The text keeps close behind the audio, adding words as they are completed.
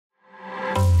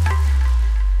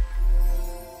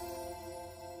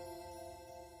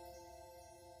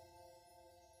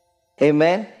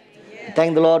Amen.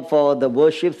 Thank the Lord for the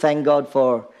worship. Thank God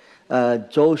for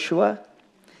Joshua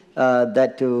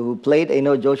who played. You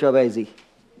know Joshua, where is he?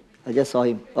 I just saw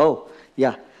him. Oh,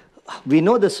 yeah. We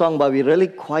know the song, but we really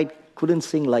quite couldn't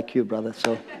sing like you, brother.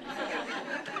 So,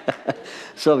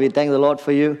 so we thank the Lord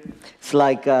for you. It's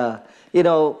like, there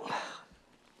are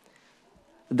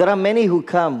many who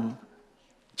come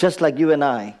just like you and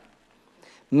I.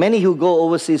 Many who go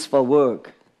overseas for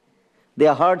work.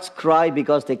 Their hearts cry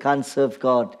because they can't serve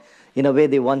God in a way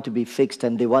they want to be fixed,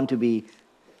 and they want to be,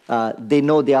 they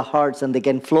know their hearts and they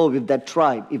can flow with that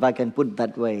tribe, if I can put it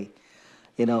that way,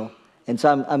 And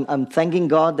so I'm thanking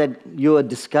God that you were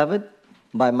discovered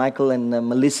by Michael and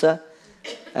Melissa,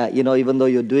 even though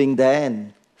you're doing there,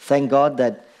 and thank God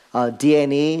that our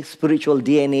DNA, spiritual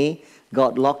DNA,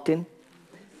 got locked in,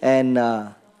 and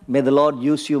may the Lord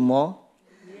use you more.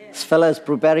 This fella is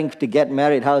preparing to get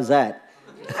married. How's that?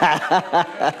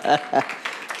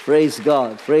 Praise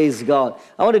God. Praise God.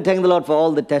 I want to thank the Lord for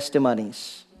all the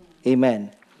testimonies.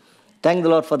 Amen. Thank the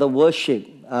Lord for the worship.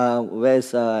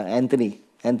 Where's Anthony?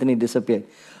 Anthony disappeared.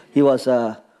 He was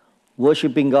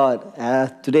worshiping God.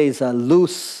 Today is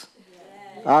loose.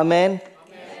 Amen.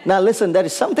 Now listen, there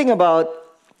is something about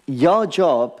your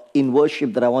job in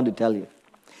worship that I want to tell you.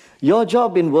 Your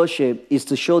job in worship is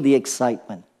to show the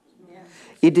excitement.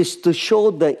 It is to show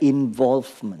the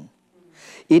involvement.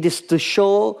 It is to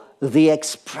show the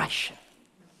expression.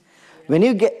 When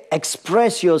you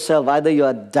express yourself, either you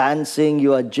are dancing,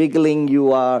 you are jiggling,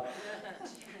 you are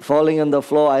falling on the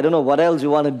floor, I don't know what else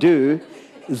you want to do,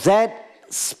 that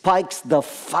spikes the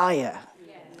fire.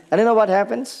 And you know what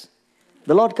happens?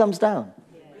 The Lord comes down.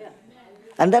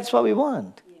 And that's what we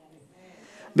want.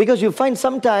 Because you find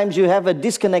sometimes you have a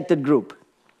disconnected group.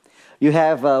 You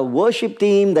have a worship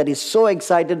team that is so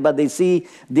excited, but they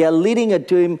are leading a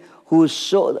team who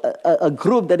is a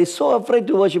group that is so afraid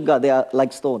to worship God. They are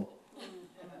like stone.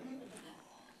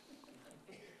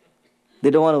 They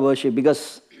don't want to worship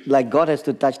because like God has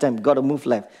to touch them. Got to move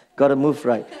left, got to move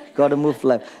right, got to move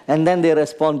left. And then they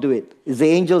respond to it. The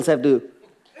angels have to.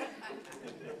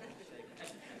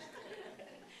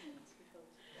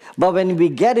 But when we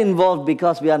get involved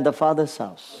because we are in the Father's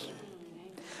house,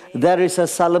 there is a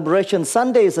celebration.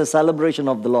 Sunday is a celebration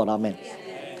of the Lord. Amen.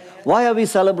 Why are we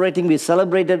celebrating? We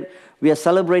are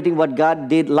celebrating what God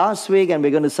did last week, and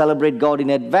we're going to celebrate God in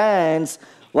advance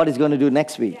what He's going to do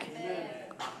next week.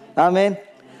 Amen.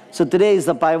 So today is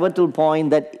the pivotal point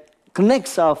that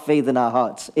connects our faith in our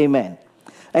hearts. Amen.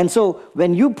 And so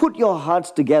when you put your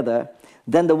hearts together,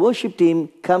 then the worship team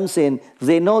comes in.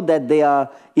 They know that they are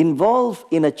involved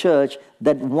in a church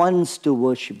that wants to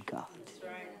worship God.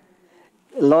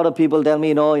 A lot of people tell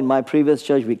me, in my previous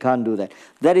church, we can't do that.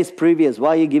 That is previous. Why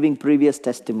are you giving previous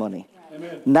testimony?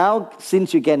 Amen. Now,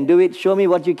 since you can do it, show me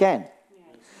what you can.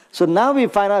 So now we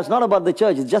find out it's not about the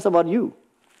church. It's just about you.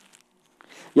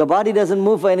 Your body doesn't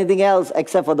move for anything else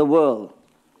except for the world.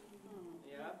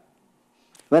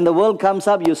 When the world comes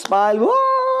up, you smile,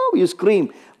 whoa, you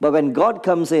scream. But when God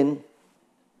comes in,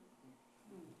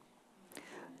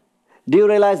 do you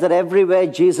realize that everywhere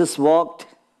Jesus walked,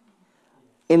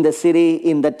 in the city,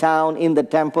 in the town, in the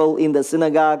temple, in the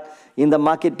synagogue, in the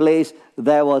marketplace,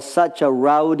 there was such a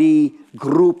rowdy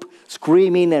group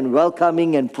screaming and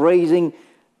welcoming and praising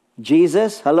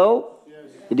Jesus? Hello? Yes.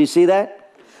 Did you see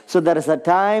that? So there is a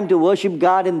time to worship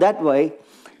God in that way.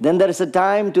 Then there is a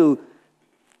time to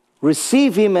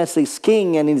receive Him as His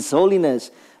King and His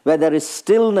holiness, where there is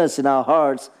stillness in our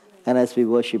hearts and as we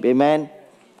worship. Amen?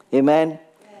 Amen?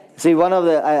 See,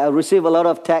 I receive a lot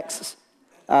of texts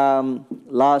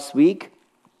last week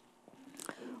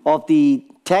of the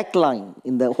tagline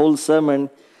in the whole sermon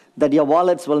that your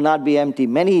wallets will not be empty.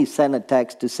 Many sent a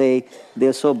text to say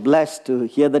they're so blessed to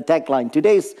hear the tagline.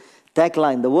 Today's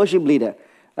tagline, the worship leader,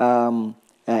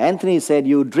 Anthony said,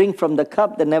 you drink from the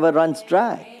cup that never runs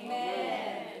dry.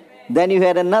 Amen. Then you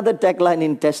had another tagline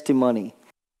in testimony.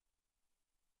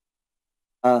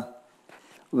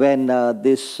 When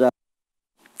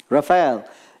Raphael,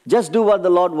 just do what the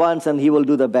Lord wants and He will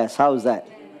do the best. How's that?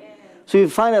 So you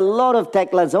find a lot of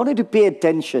taglines. I want you to pay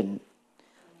attention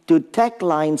to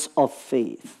taglines of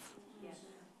faith.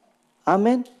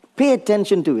 Amen? Pay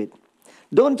attention to it.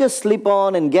 Don't just slip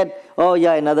on and get,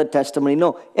 another testimony.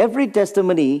 No, every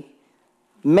testimony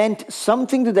meant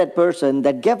something to that person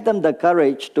that gave them the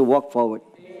courage to walk forward.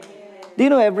 Do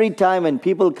you know every time when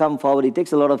people come forward, it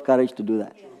takes a lot of courage to do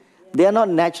that. They are not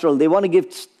natural. They want to give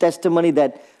testimony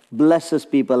that blesses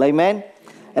people. Amen?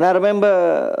 And I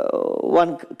remember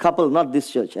one couple, not this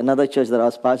church, another church that I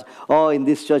was pastor. In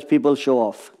this church, people show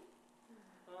off.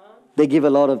 They give a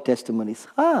lot of testimonies.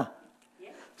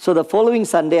 So the following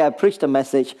Sunday, I preached a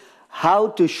message, how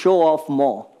to show off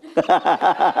more.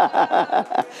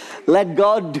 Let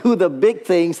God do the big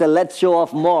things and let's show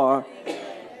off more.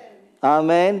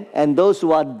 Amen. And those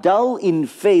who are dull in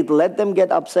faith, let them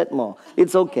get upset more.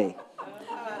 It's okay.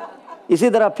 You see,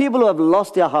 there are people who have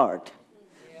lost their heart,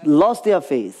 lost their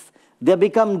faith. They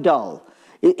become dull.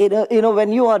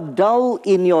 When you are dull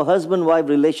in your husband-wife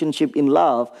relationship in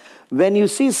love, when you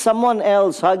see someone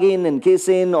else hugging and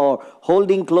kissing or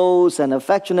holding close and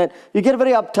affectionate, you get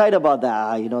very uptight about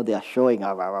that. They are showing.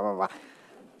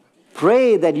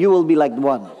 Pray that you will be like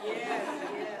one.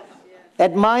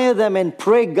 Admire them and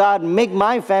pray, God, make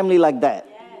my family like that.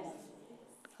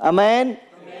 Amen?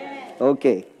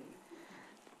 Okay.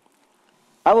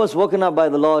 I was woken up by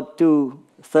the Lord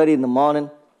 2:30 in the morning.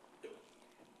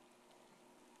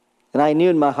 And I knew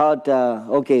in my heart, the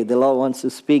Lord wants to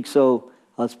speak, so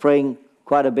I was praying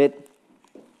quite a bit.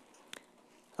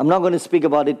 I'm not going to speak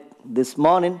about it this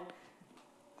morning.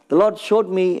 The Lord showed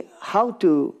me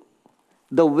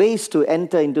the ways to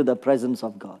enter into the presence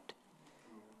of God.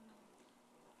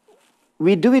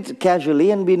 We do it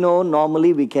casually, and we know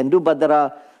normally we can do, but there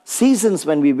are seasons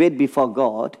when we wait before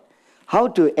God, how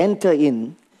to enter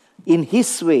in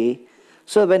His way.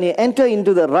 So when you enter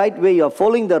into the right way, you're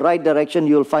following the right direction,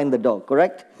 you'll find the door,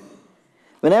 correct?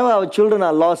 Whenever our children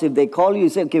are lost, if they call you, you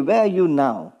say, okay, where are you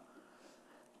now?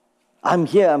 I'm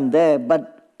here, I'm there.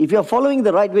 But if you're following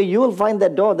the right way, you will find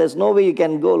that door. There's no way you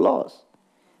can go lost.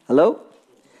 Hello?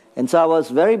 And so I was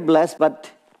very blessed,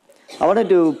 but I wanted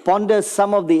to ponder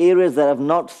some of the areas that I've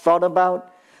not thought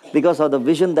about because of the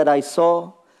vision that I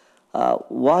saw.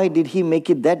 Why did He make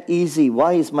it that easy?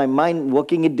 Why is my mind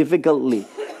working it difficultly?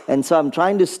 And so I'm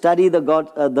trying to study the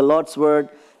Lord's Word,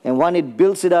 and it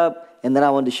builds it up, and then I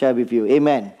want to share with you.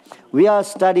 Amen. We are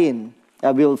studying,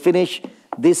 we will finish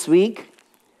this week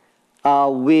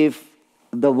with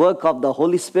the work of the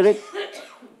Holy Spirit,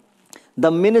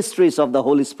 the ministries of the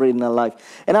Holy Spirit in our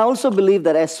life. And I also believe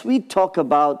that as we talk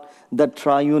about the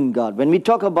triune God, when we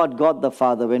talk about God the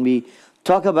Father, when we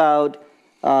talk about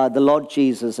the Lord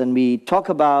Jesus, and we talk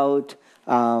about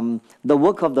the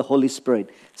work of the Holy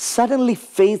Spirit, suddenly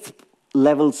faith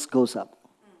levels goes up.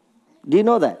 Do you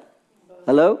know that?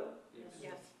 Hello?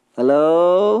 Yes.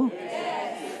 Hello?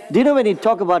 Yes. Do you know when you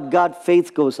talk about God,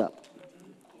 faith goes up?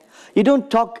 You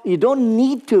don't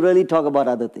need to really talk about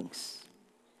other things.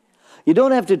 You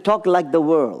don't have to talk like the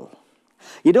world.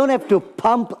 You don't have to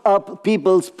pump up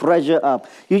people's pressure up.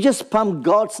 You just pump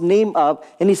God's name up,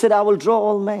 and He said, I will draw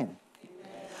all men.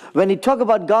 When you talk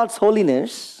about God's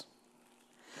holiness,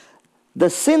 the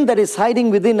sin that is hiding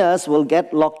within us will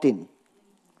get locked in.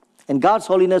 And God's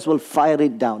holiness will fire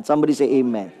it down. Somebody say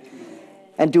amen.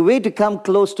 And the way to come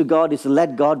close to God is to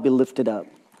let God be lifted up.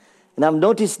 And I've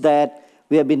noticed that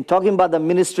we have been talking about the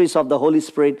ministries of the Holy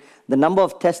Spirit. The number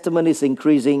of testimonies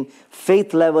increasing.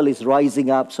 Faith level is rising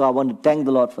up. So I want to thank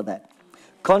the Lord for that.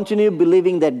 Continue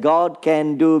believing that God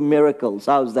can do miracles.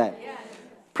 How's that?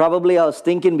 Probably I was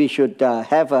thinking we should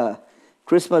have a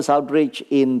Christmas outreach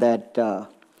in that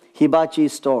hibachi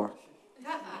store.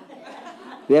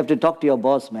 We have to talk to your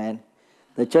boss, man.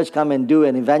 The church come and do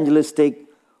an evangelistic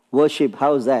worship.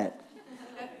 How's that?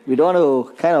 We don't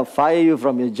want to kind of fire you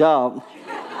from your job.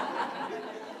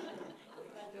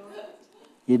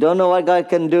 You don't know what God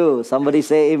can do. Somebody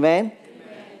say amen.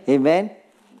 Amen.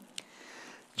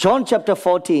 John chapter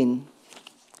 14.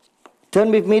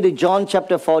 Turn with me to John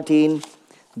chapter 14.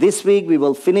 This week we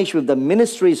will finish with the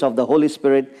ministries of the Holy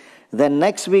Spirit. Then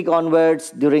next week onwards,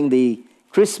 during the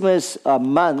Christmas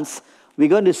month, we're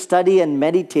going to study and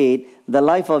meditate the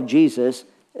life of Jesus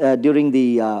during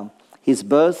His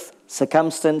birth,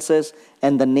 circumstances,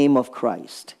 and the name of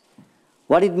Christ.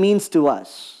 What it means to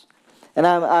us. And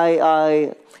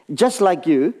I just like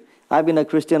you, I've been a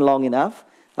Christian long enough,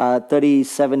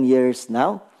 37 years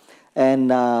now,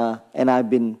 and I've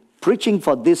been preaching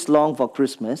for this long for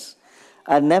Christmas.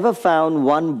 I never found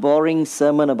one boring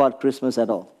sermon about Christmas at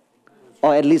all.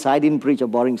 Or at least I didn't preach a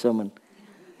boring sermon.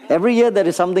 Every year there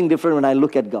is something different when I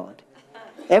look at God.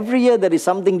 Every year there is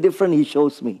something different He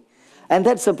shows me. And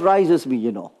that surprises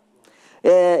me,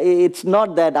 It's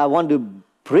not that I want to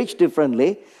preach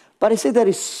differently, but I say there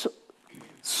is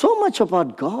so much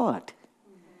about God.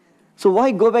 So why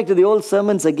go back to the old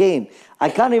sermons again? I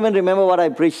can't even remember what I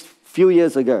preached a few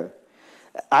years ago.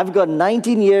 I've got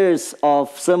 19 years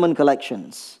of sermon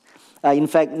collections. In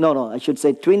fact, I should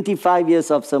say 25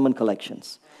 years of sermon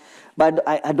collections. But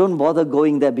I don't bother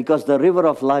going there because the river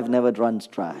of life never runs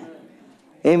dry.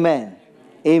 Amen.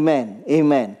 Amen.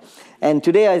 Amen. And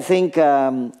today I think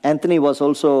Anthony was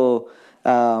also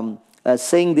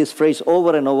saying this phrase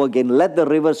over and over again, let the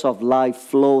rivers of life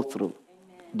flow through.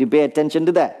 Do you pay attention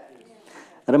to that?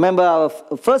 Remember, our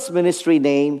first ministry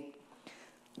name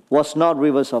was not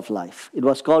Rivers of Life. It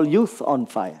was called Youth on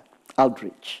Fire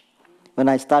Outreach. When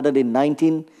I started in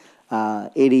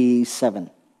 1987.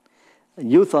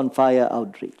 Youth on Fire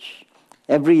Outreach.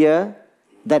 Every year,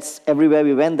 that's everywhere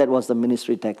we went, that was the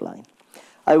ministry tagline.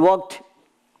 I walked,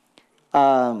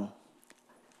 when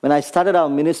I started our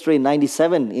ministry in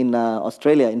 97 in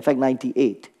Australia, in fact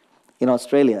 98 in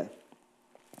Australia.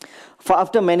 For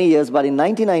after many years, but in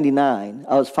 1999,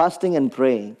 I was fasting and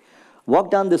praying,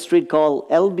 walked down the street called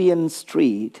Albion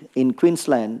Street in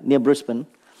Queensland, near Brisbane.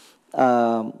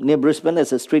 Near Brisbane,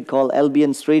 there's a street called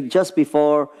Albion Street, just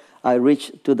before I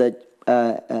reached to the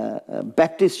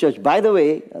Baptist church. By the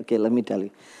way, okay, let me tell you,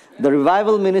 the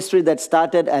revival ministry that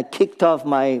started and kicked off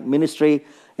my ministry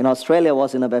in Australia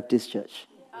was in a Baptist church.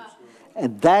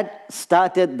 And that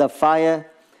started the fire.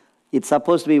 It's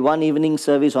supposed to be one evening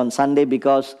service on Sunday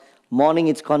because morning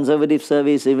it's conservative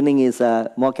service, evening is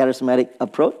a more charismatic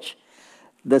approach.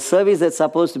 The service that's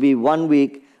supposed to be 1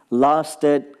 week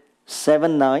lasted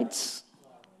 7 nights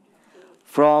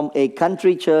from a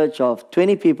country church of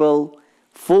 20 people,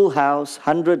 full house,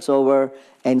 hundreds over,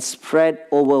 and spread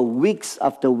over weeks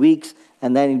after weeks,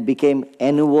 and then it became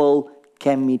annual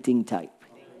camp meeting type.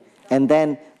 And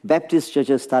then Baptist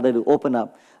churches started to open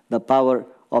up the power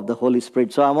of the Holy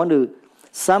Spirit. So I want to,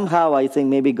 somehow I think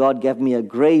maybe God gave me a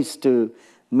grace to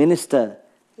minister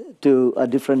to a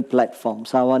different platform.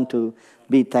 So I want to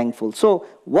be thankful. So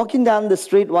walking down the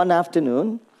street one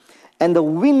afternoon, and the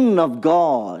wind of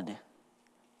God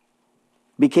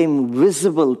became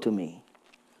visible to me.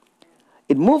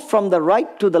 It moved from the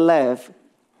right to the left,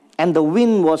 and the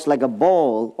wind was like a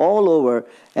ball all over,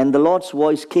 and the Lord's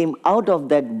voice came out of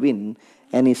that wind,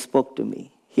 and He spoke to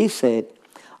me. He said,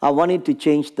 I wanted to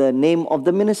change the name of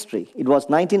the ministry. It was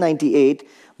 1998,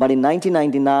 but in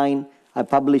 1999, I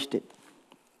published it.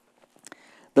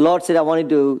 The Lord said, I wanted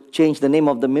to change the name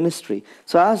of the ministry.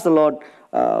 So I asked the Lord,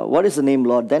 what is the name,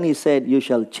 Lord? Then He said, you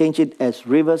shall change it as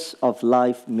Rivers of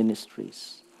Life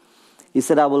Ministries. He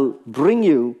said, I will bring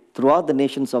you throughout the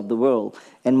nations of the world,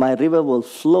 and my river will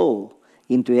flow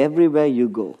into everywhere you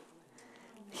go.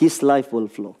 His life will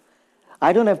flow.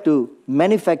 I don't have to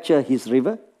manufacture His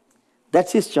river.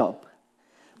 That's His job.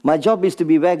 My job is to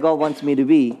be where God wants me to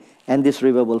be, and this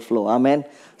river will flow. Amen.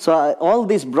 So all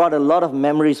this brought a lot of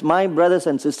memories. My brothers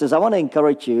and sisters, I want to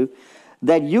encourage you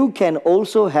that you can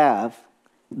also have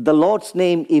the Lord's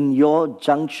name in your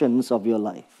junctions of your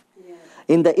life.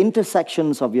 In the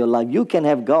intersections of your life, you can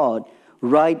have God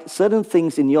write certain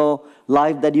things in your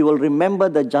life that you will remember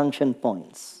the junction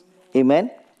points.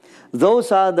 Amen?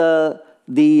 Those are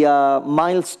the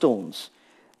milestones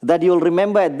that you'll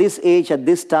remember at this age, at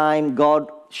this time, God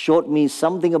showed me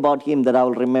something about Him that I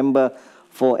will remember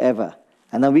forever.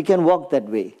 And then we can walk that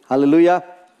way. Hallelujah.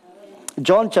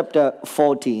 John chapter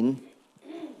 14.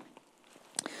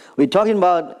 We're talking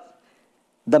about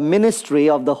the ministry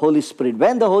of the Holy Spirit.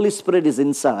 When the Holy Spirit is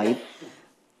inside,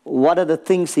 what are the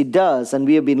things He does? And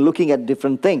we have been looking at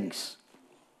different things.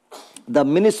 The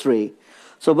ministry.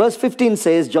 So verse 15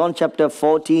 says, John chapter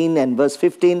 14 and verse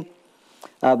 15,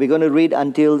 we're going to read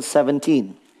until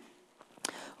 17.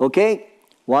 Okay?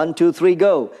 1, 2, 3,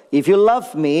 go. If you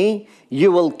love me,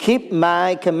 you will keep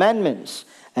my commandments.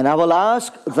 And I will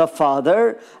ask the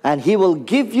Father, and He will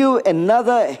give you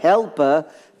another helper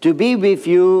to be with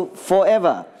you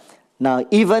forever. Now,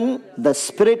 even the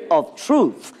Spirit of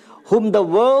truth, whom the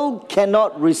world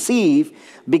cannot receive,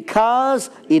 because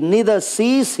it neither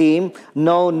sees Him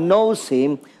nor knows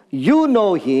Him, you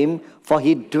know Him, for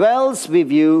He dwells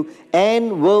with you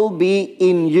and will be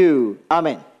in you.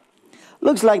 Amen.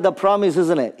 Looks like the promise,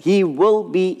 isn't it? He will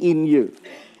be in you.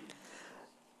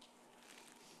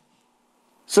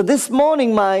 So this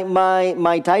morning,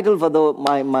 my title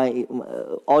for my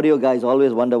audio guys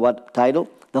always wonder what title.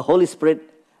 The Holy Spirit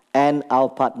and our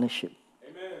partnership.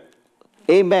 Amen.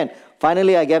 Amen.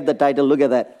 Finally, I gave the title. Look at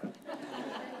that.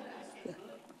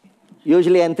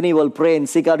 Usually Anthony will pray and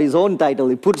seek out his own title.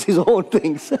 He puts his own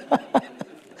things.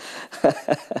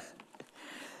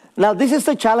 Now, this is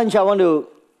the challenge I want to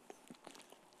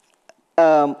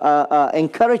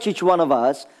encourage each one of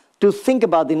us to think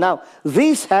about it. Now,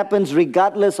 this happens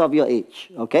regardless of your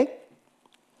age, okay?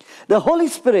 The Holy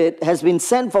Spirit has been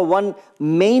sent for one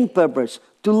main purpose,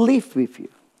 to live with you,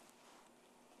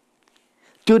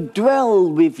 to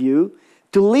dwell with you,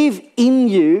 to live in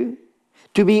you,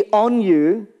 to be on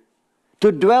you,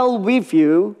 to dwell with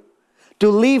you, to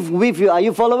live with you. Are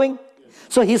you following? Yes.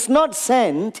 So He's not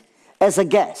sent as a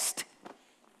guest.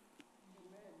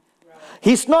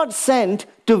 He's not sent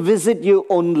to visit you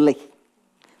only.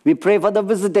 We pray for the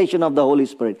visitation of the Holy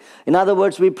Spirit. In other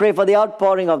words, we pray for the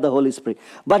outpouring of the Holy Spirit.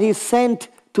 But He's sent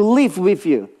to live with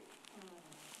you.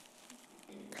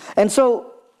 And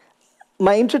so,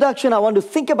 my introduction I want to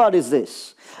think about is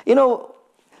this. You know,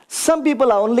 some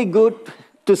people are only good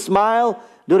to smile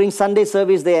during Sunday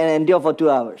service, they endure for 2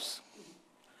 hours.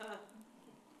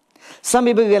 Some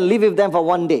people can live with them for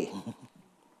 1 day.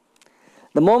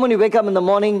 The moment you wake up in the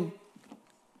morning,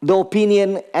 the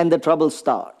opinion and the trouble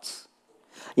starts.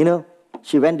 You know,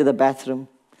 she went to the bathroom.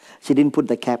 She didn't put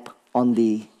the cap on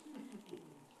the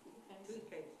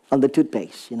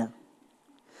toothpaste, you know.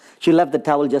 She left the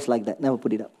towel just like that, never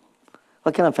put it up.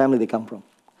 What kind of family they come from?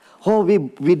 Oh,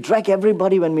 we drag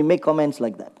everybody when we make comments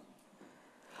like that.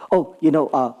 Oh, you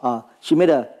know, she made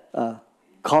a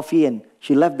coffee and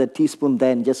she left the teaspoon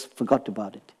there and just forgot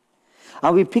about it.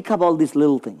 And we pick up all these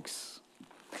little things.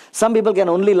 Some people can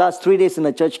only last 3 days in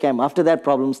a church camp. After that,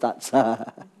 problem starts.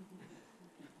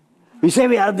 We say,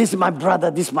 this is my brother,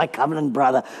 this is my covenant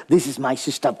brother, this is my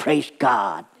sister, praise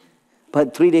God.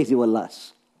 But 3 days it will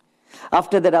last.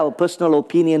 After that, our personal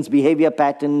opinions, behavior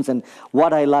patterns, and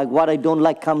what I like, what I don't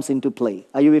like comes into play.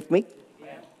 Are you with me?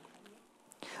 Yeah.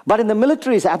 But in the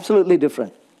military, it's absolutely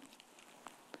different.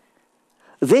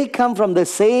 They come from the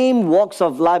same walks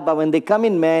of life, but when they come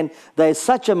in, man, there is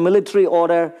such a military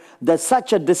order, there's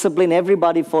such a discipline,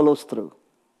 everybody follows through.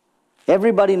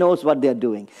 Everybody knows what they're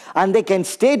doing. And they can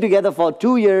stay together for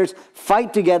 2 years,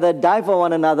 fight together, die for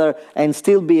one another, and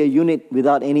still be a unit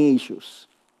without any issues.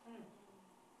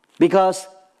 Because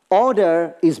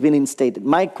order is being instated.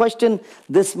 My question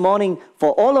this morning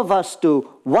for all of us to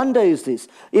wonder is this.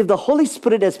 If the Holy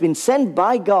Spirit has been sent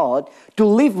by God to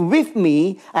live with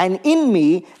me and in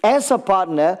me as a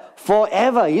partner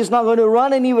forever, He's not going to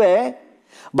run anywhere,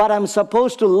 but I'm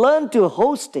supposed to learn to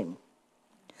host Him.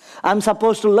 I'm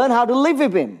supposed to learn how to live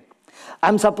with Him.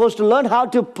 I'm supposed to learn how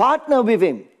to partner with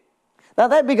Him. Now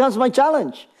that becomes my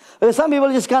challenge. Because some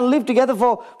people just can't live together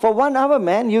for 1 hour,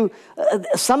 man.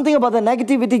 Something about the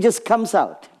negativity just comes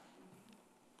out.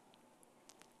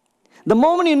 The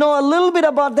moment you know a little bit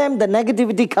about them, the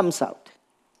negativity comes out.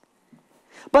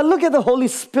 But look at the Holy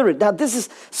Spirit. Now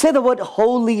say the word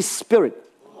Holy Spirit.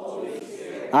 Holy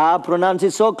Spirit. Pronounce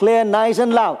it so clear, nice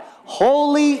and loud.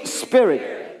 Holy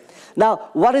Spirit. Now,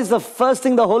 what is the first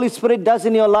thing the Holy Spirit does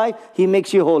in your life? He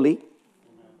makes you holy.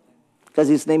 Because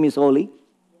His name is holy.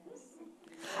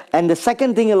 And the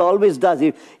second thing He always does,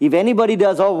 if anybody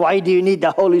does, why do you need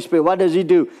the Holy Spirit? What does He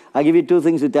do? I'll give you 2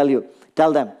 things to tell you.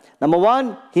 Tell them. Number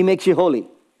 1, He makes you holy.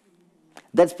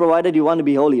 That's provided you want to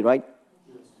be holy, right?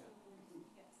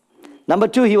 Number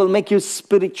 2, He will make you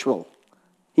spiritual.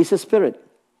 He's a spirit.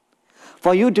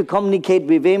 For you to communicate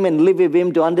with Him and live with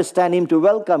Him, to understand Him, to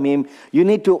welcome Him, you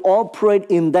need to operate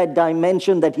in that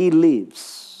dimension that He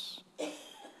lives.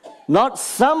 Not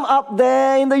some up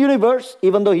there in the universe,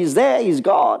 even though He's there, He's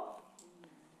God.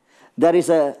 There is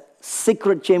a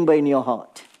secret chamber in your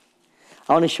heart.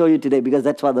 I want to show you today because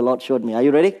that's what the Lord showed me. Are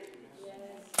you ready? Yes.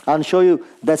 I want to show you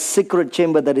the secret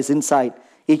chamber that is inside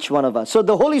each one of us. So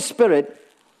the Holy Spirit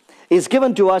is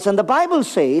given to us, and the Bible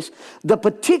says the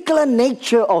particular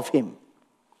nature of Him.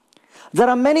 There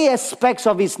are many aspects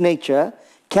of His nature,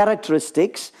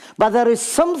 characteristics, but there is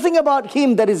something about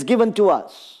Him that is given to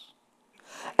us.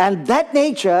 And that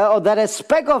nature or that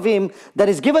aspect of Him that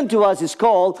is given to us is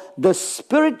called the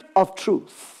Spirit of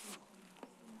Truth.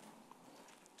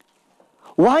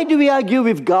 Why do we argue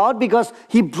with God? Because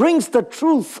He brings the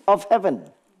truth of heaven.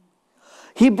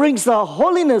 He brings the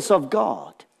holiness of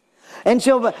God. And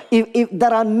so if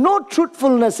there are no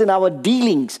truthfulness in our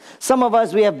dealings, some of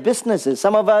us, we have businesses.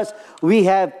 Some of us, we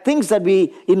have things that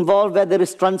we involve where there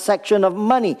is transaction of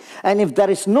money. And if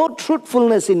there is no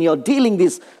truthfulness in your dealing,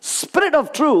 this Spirit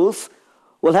of truth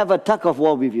will have a tug of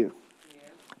war with you.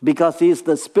 Because He is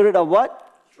the Spirit of what?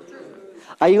 Truth.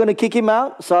 Are you going to kick Him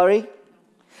out? Sorry.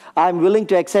 I'm willing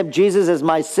to accept Jesus as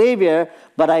my Savior,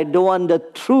 but I don't want the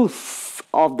truth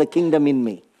of the kingdom in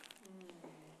me.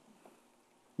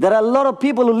 There are a lot of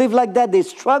people who live like that. They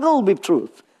struggle with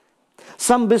truth.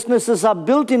 Some businesses are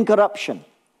built in corruption.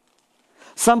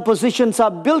 Some positions are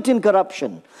built in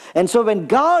corruption. And so when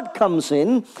God comes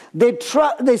in, they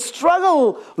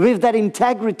struggle with that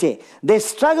integrity. They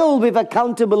struggle with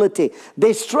accountability.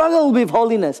 They struggle with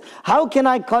holiness. How can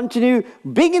I continue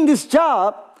being in this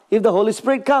job if the Holy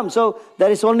Spirit comes? So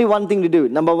there is only one thing to do.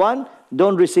 Number 1,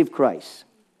 don't receive Christ.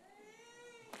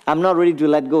 I'm not ready to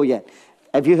let go yet.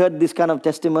 Have you heard this kind of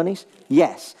testimonies?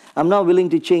 Yes. I'm not willing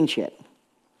to change yet.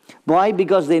 Why?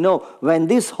 Because they know when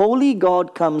this holy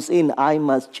God comes in, I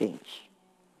must change.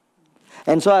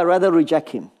 And so I rather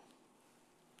reject Him.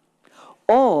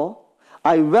 Or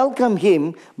I welcome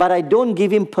him, but I don't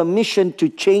give him permission to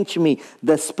change me,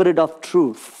 the Spirit of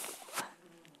truth.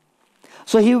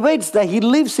 So he waits there. He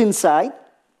lives inside.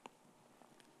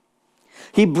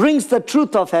 He brings the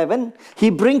truth of heaven. He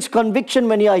brings conviction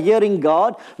when you are hearing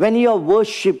God. When you are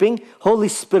worshiping, Holy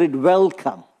Spirit,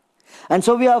 welcome. And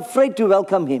so we are afraid to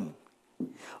welcome him.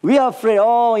 We are afraid,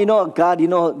 God,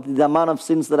 the amount of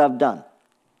sins that I've done.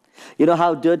 You know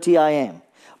how dirty I am.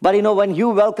 But when you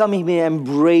welcome him, he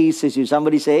embraces you.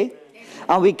 Somebody say,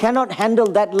 and we cannot handle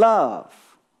that love.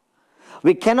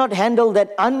 We cannot handle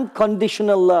that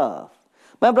unconditional love.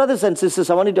 My brothers and sisters,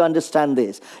 I want you to understand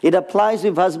this. It applies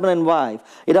with husband and wife.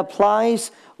 It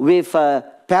applies with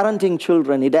parenting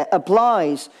children. It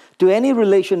applies to any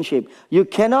relationship. You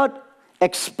cannot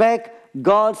expect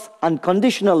God's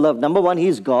unconditional love. Number one,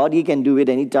 he's God. He can do it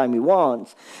anytime he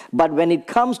wants. But when it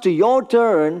comes to your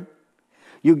turn,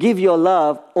 you give your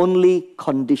love only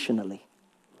conditionally.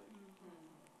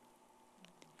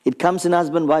 It comes in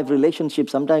husband-wife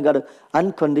relationship. Sometimes you got to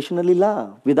unconditionally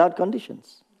love without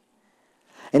conditions.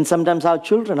 And sometimes our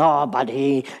children, but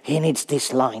he needs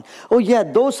this line. Oh yeah,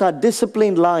 those are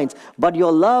disciplined lines. But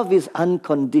your love is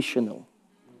unconditional.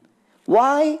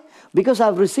 Why? Because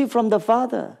I've received from the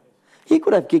Father. He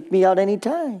could have kicked me out any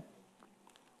time.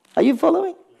 Are you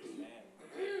following?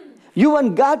 You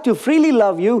want God to freely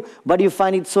love you, but you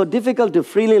find it so difficult to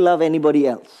freely love anybody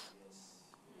else.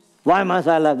 Why must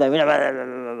I love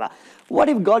them? What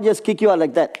if God just kick you out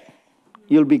like that?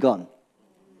 You'll be gone.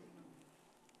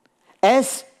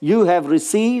 As you have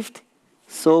received,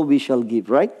 so we shall give,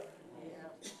 right?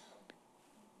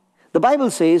 The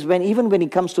Bible says, even when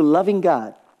it comes to loving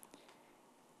God,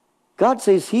 God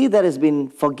says, he that has been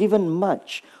forgiven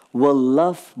much will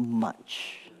love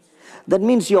much. That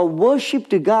means your worship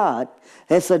to God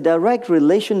has a direct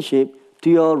relationship to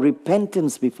your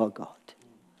repentance before God.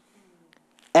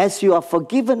 As you are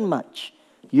forgiven much,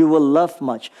 you will love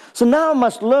much. So now I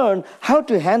must learn how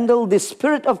to handle this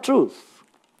Spirit of truth.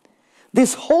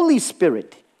 This Holy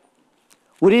Spirit.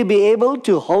 Would he be able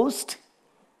to host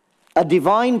a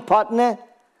divine partner,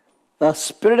 a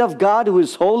Spirit of God who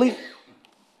is holy,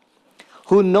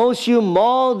 who knows you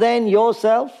more than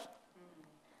yourself?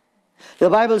 The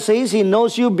Bible says he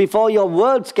knows you before your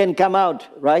words can come out,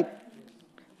 right?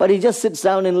 But he just sits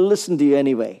down and listens to you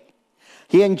anyway.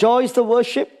 He enjoys the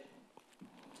worship.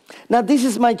 Now this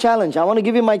is my challenge. I want to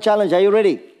give you my challenge. Are you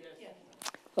ready? Yes.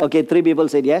 Okay, 3 people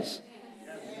said yes.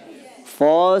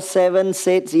 4, 7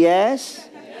 said yes.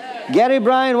 Gary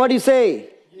Bryan, what do you say?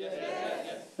 Yes.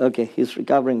 Okay, he's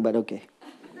recovering, but okay.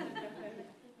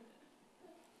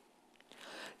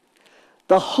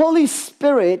 The Holy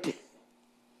Spirit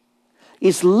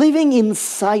is living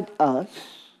inside us,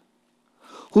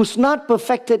 who's not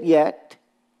perfected yet.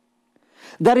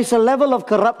 There is a level of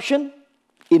corruption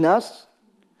in us.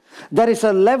 There is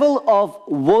a level of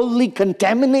worldly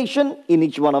contamination in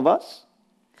each one of us.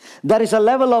 There is a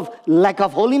level of lack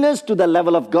of holiness to the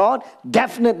level of God,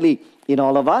 definitely in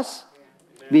all of us.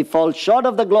 We fall short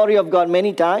of the glory of God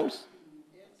many times.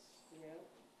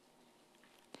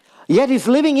 Yet he's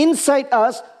living inside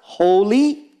us,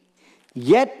 holy,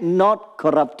 yet not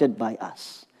corrupted by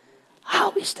us.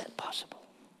 How is that possible?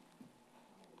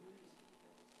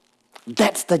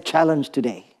 That's the challenge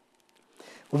today.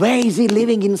 Where is he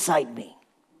living inside me?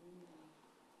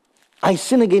 I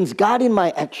sin against God in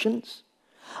my actions.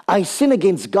 I sin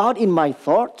against God in my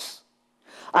thoughts.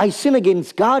 I sin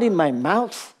against God in my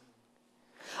mouth.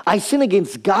 I sin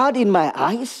against God in my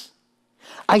eyes.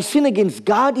 I sin against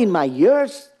God in my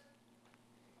ears.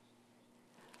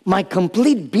 My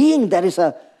complete being, there is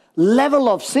a level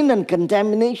of sin and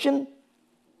contamination.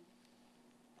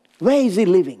 Where is he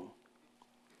living?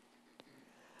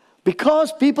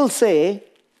 Because people say,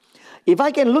 if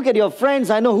I can look at your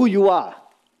friends, I know who you are.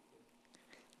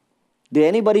 Did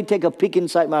anybody take a peek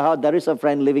inside my heart? There is a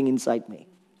friend living inside me.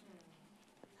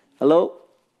 Hello?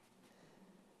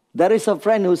 There is a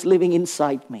friend who's living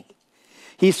inside me.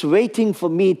 He's waiting for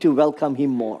me to welcome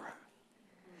him more.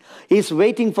 He's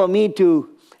waiting for me to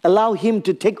allow him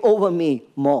to take over me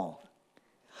more.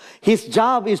 His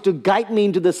job is to guide me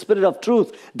into the Spirit of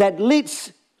truth that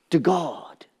leads to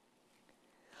God.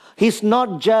 He's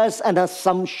not just an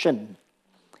assumption.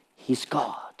 He's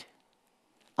God.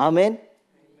 Amen?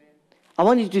 I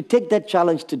want you to take that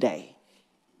challenge today.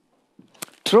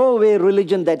 Throw away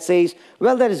religion that says,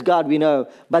 well, that is God, we know,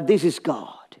 but this is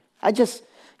God. I just,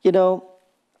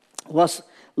 was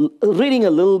reading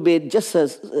a little bit, just a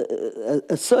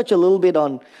search a little bit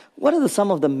on what are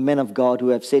some of the men of God who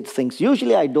have said things.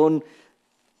 Usually I don't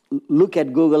look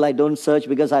at Google. I don't search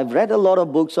because I've read a lot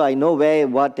of books, so I know where,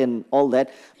 what, and all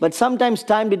that. But sometimes,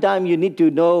 time to time, you need to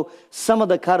know some of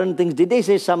the current things. Did they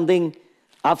say something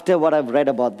after what I've read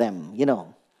about them?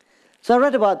 So I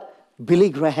read about Billy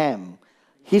Graham.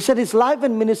 He said his life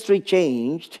and ministry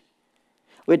changed.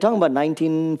 We're talking about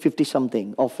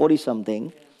 1950-something or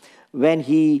 40-something, when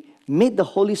he made the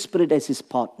Holy Spirit as his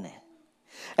partner.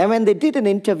 And when they did an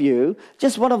interview,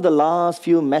 just one of the last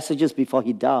few messages before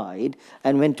he died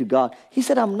and went to God, he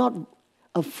said, I'm not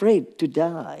afraid to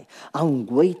die. I'm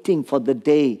waiting for the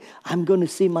day I'm going to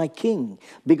see my King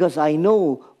because I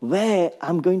know where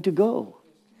I'm going to go.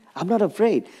 I'm not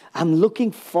afraid. I'm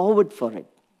looking forward for it.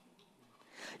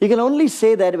 You can only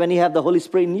say that when you have the Holy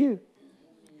Spirit in you.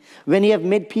 When you have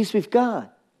made peace with God.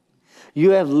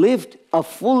 You have lived a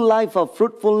full life of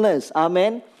fruitfulness.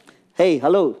 Amen. Hey,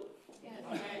 hello.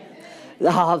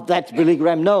 Oh, that's Billy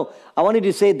Graham. No, I want you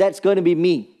to say, that's going to be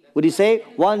me. Would you say?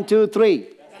 1, 2, 3.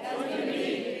 That's going to be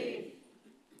me.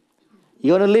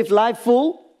 You're going to live life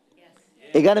full? Yes.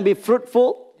 You're going to be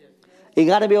fruitful? Yes. You're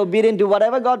going to be obedient to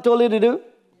whatever God told you to do?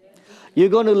 Yes. You're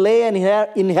going to lay an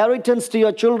inheritance to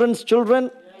your children's children?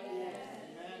 Yes.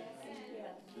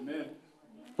 Amen.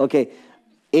 Okay.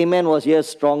 Amen was here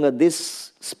stronger.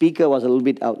 This speaker was a little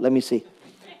bit out. Let me see.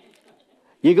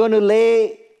 You're going to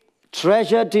lay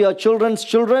treasure to your children's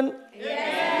children?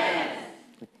 Yes.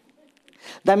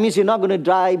 That means you're not going to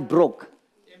die broke.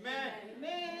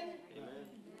 Amen.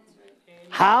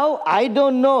 How? I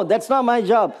don't know. That's not my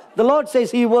job. The Lord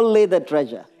says He will lay the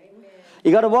treasure. Amen.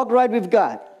 You got to walk right with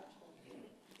God.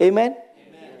 Amen?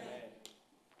 Amen.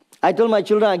 I told my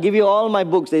children, I'll give you all my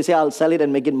books. They say, I'll sell it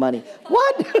and make it money.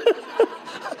 What?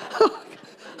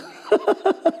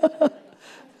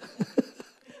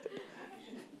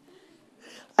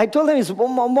 I told them it's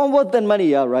more worth than money.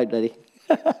 Yeah, right, Daddy.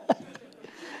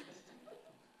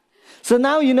 So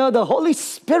now you know the Holy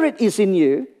Spirit is in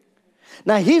you.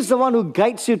 Now He's the one who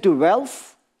guides you to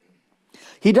wealth.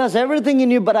 He does everything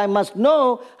in you, but I must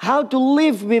know how to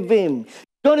live with Him. He's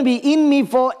going to be in me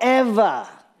forever.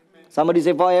 Somebody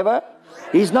say forever.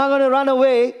 He's not going to run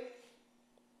away.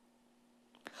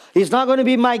 He's not going to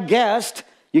be my guest.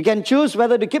 You can choose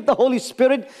whether to keep the Holy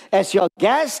Spirit as your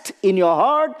guest in your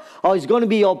heart, or He's going to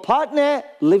be your partner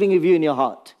living with you in your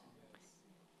heart.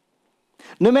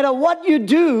 No matter what you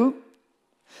do,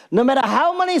 no matter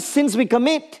how many sins we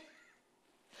commit,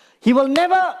 He will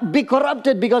never be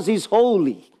corrupted because He's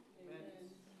holy.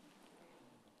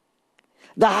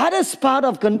 The hardest part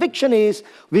of conviction is,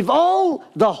 with all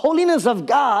the holiness of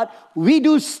God, we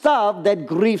do stuff that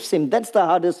grieves Him. That's the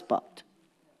hardest part.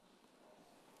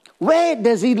 Where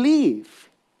does He live?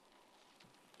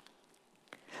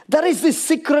 There is this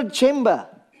secret chamber.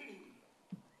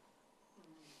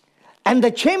 And the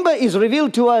chamber is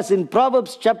revealed to us in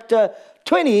Proverbs chapter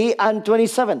 20 and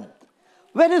 27.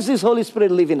 Where does this Holy Spirit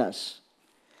live in us?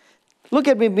 Look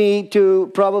at me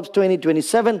to Proverbs 20,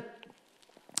 27.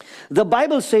 The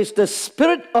Bible says the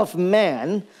spirit of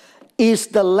man is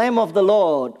the lamp of the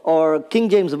Lord, or King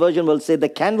James Version will say the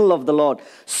candle of the Lord,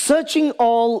 searching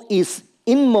all His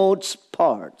innermost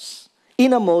parts.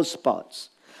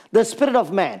 The spirit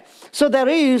of man. So there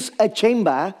is a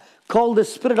chamber called the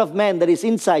spirit of man that is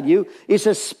inside you. It's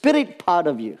a spirit part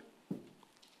of you.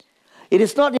 It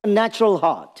is not your natural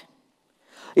heart.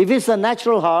 If it's a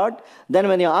natural heart, then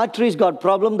when your arteries got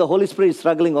problem, the Holy Spirit is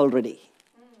struggling already.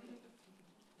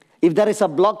 If there is a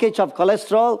blockage of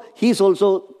cholesterol, He's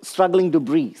also struggling to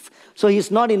breathe. So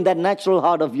He's not in that natural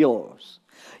heart of yours.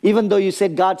 Even though you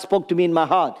said, God spoke to me in my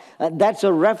heart, that's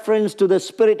a reference to the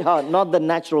spirit heart, not the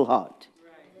natural heart.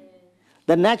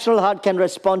 The natural heart can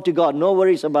respond to God. No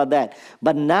worries about that.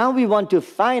 But now we want to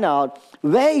find out,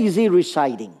 where is He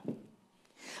residing?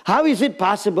 How is it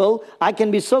possible I can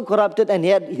be so corrupted and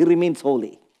yet He remains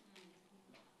holy?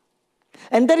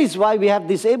 And that is why we have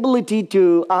this ability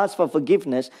to ask for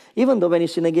forgiveness, even though when you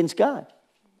sin against God.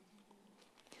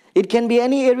 It can be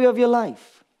any area of your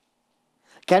life.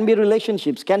 Can be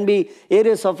relationships, can be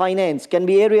areas of finance, can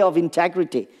be area of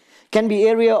integrity, can be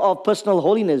area of personal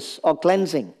holiness or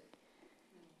cleansing.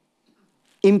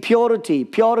 Impurity,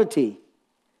 purity.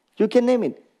 You can name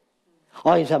it.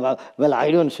 Oh, you say, well,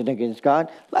 I don't sin against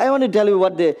God. I want to tell you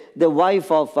what the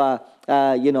wife of,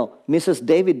 Mrs.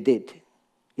 David did.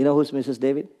 You know who's Mrs.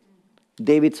 David?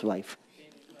 David's wife.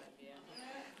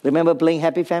 Remember playing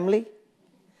Happy Family?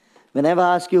 Whenever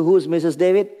I ask you who's Mrs.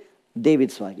 David,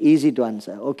 David's wife. Easy to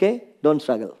answer, okay? Don't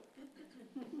struggle.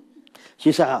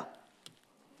 She said,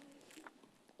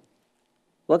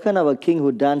 what kind of a king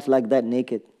who danced like that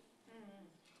naked?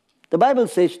 The Bible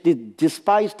says she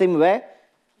despised him where?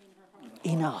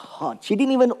 In her heart. She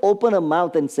didn't even open her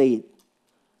mouth and say it.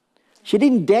 She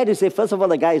didn't dare to say, first of all,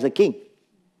 the guy is a king.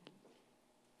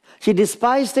 She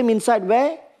despised him inside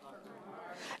where?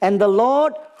 And the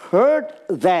Lord heard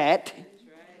that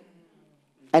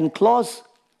and caused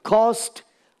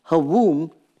her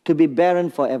womb to be barren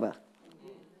forever.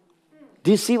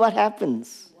 Do you see what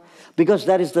happens? Because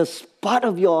that is the part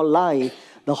of your life,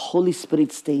 the Holy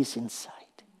Spirit stays inside.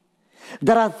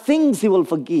 There are things He will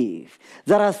forgive.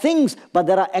 There are things, but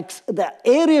there are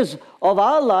areas of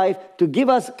our life to give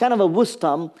us kind of a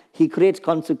wisdom. He creates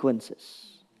consequences.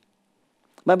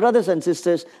 My brothers and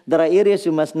sisters, there are areas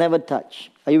you must never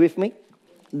touch. Are you with me?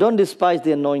 Don't despise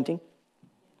the anointing.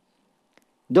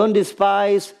 Don't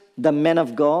despise the men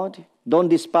of God. Don't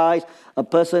despise a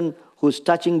person who's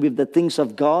touching with the things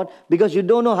of God, because you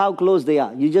don't know how close they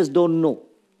are. You just don't know.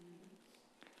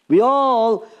 We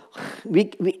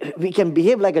can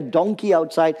behave like a donkey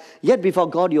outside, yet before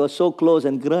God you are so close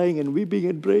and crying and weeping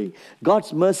and praying.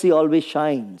 God's mercy always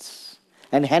shines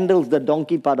and handles the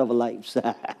donkey part of our lives.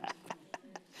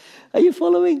 Are you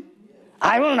following?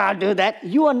 I will not do that.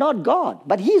 You are not God,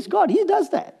 but He is God. He does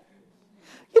that.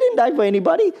 He didn't die for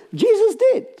anybody. Jesus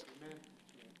did.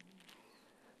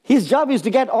 His job is to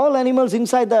get all animals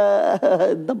inside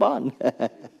the barn.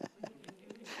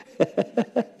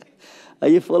 Are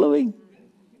you following?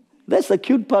 That's the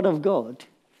cute part of God.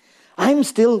 I'm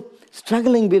still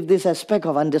struggling with this aspect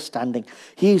of understanding.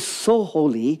 He is so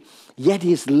holy, yet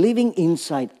He is living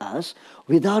inside us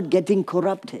without getting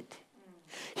corrupted.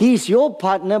 He is your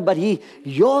partner, but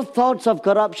your thoughts of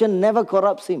corruption never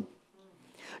corrupts Him.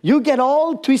 You get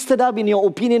all twisted up in your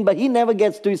opinion, but He never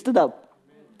gets twisted up.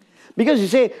 Because you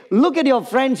say, look at your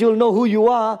friends, you'll know who you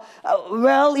are.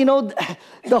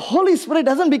 The Holy Spirit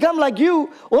doesn't become like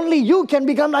you. Only you can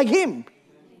become like Him.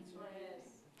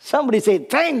 Somebody say,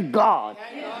 thank God.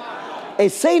 Thank God. Hey,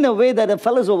 say in a way that the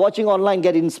fellows who are watching online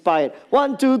get inspired.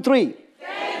 1, 2, 3.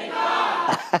 Thank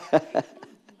God.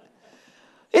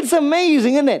 It's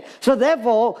amazing, isn't it? So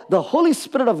therefore, the Holy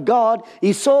Spirit of God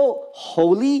is so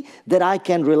holy that I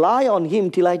can rely on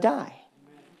Him till I die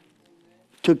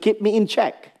to keep me in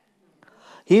check.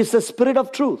 He is the Spirit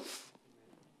of truth.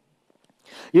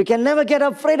 You can never get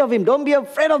afraid of Him. Don't be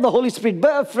afraid of the Holy Spirit.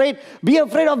 Be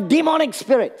afraid of demonic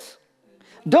spirits.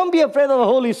 Don't be afraid of the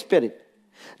Holy Spirit.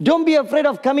 Don't be afraid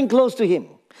of coming close to Him.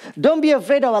 Don't be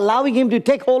afraid of allowing Him to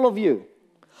take hold of you.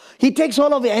 He takes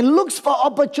hold of you and looks for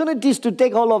opportunities to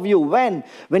take hold of you. When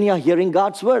you are hearing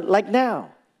God's word, like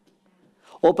now.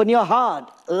 Open your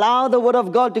heart. Allow the word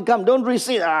of God to come. Don't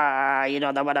receive,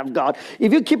 the word of God.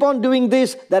 If you keep on doing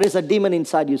this, there is a demon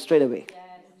inside you straight away. Yes.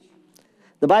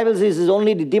 The Bible says is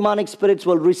only the demonic spirits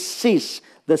will resist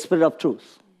the Spirit of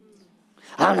truth.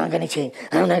 I'm not going to change.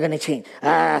 I'm not going to change.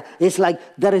 It's like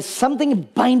there is something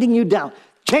binding you down.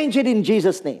 Change it in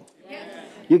Jesus' name. Yes.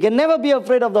 You can never be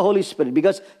afraid of the Holy Spirit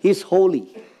because He's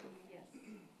holy.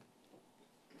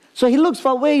 So He looks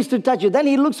for ways to touch you. Then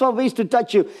He looks for ways to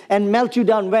touch you and melt you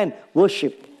down when?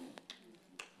 Worship.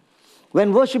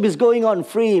 When worship is going on,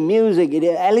 free music, it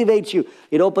elevates you.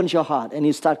 It opens your heart and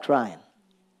you start crying.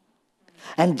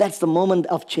 And that's the moment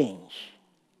of change.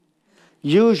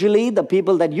 Usually the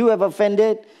people that you have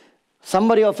offended,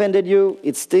 somebody offended you,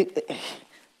 it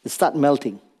starts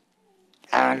melting.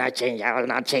 I will not change, I will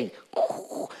not change.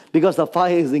 Because the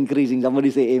fire is increasing.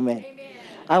 Somebody say amen. Amen.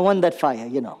 I want that fire,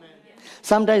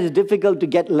 Sometimes it's difficult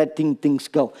to letting things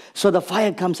go. So the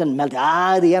fire comes and melts.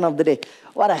 At the end of the day,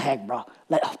 what the heck, bro?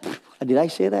 Did I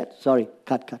say that? Sorry,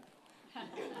 cut.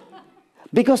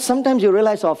 Because sometimes you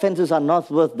realize offenses are not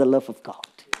worth the love of God.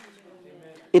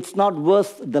 It's not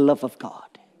worth the love of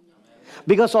God.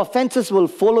 Because offenses will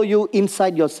follow you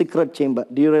inside your secret chamber.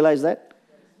 Do you realize that?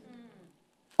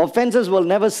 Offenses will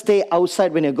never stay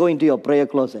outside when you go into your prayer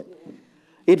closet.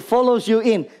 It follows you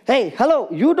in. Hey, hello,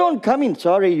 you don't come in.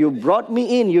 Sorry, you brought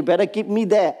me in. You better keep me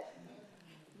there.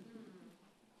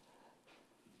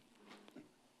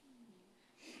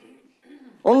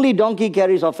 Only donkey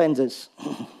carries offenses.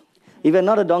 If you're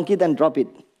not a donkey, then drop it.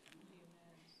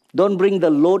 Don't bring the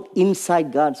load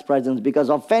inside God's presence because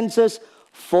offenses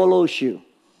follows you.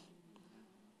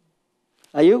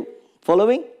 Are you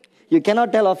following? You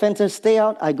cannot tell offenses, stay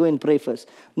out, I go and pray first.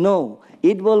 No,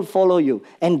 it will follow you.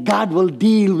 And God will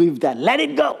deal with that. Let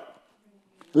it go.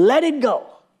 Let it go.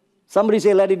 Somebody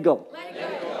say, let it go. Let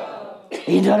it go.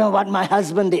 You don't know what my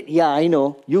husband did. Yeah, I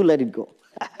know. You let it go.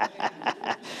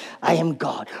 I am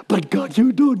God. But God,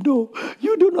 you don't know.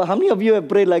 You don't know. How many of you have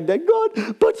prayed like that?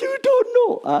 God, but you don't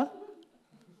know. Huh?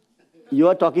 You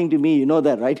are talking to me. You know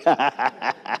that, right?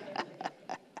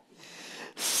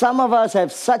 Some of us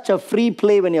have such a free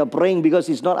play when you're praying because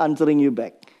He's not answering you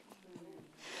back.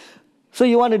 So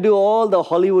you want to do all the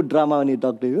Hollywood drama when you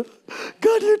talk to you. God,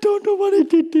 God, you don't know what it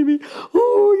did to me.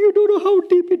 Oh, you don't know how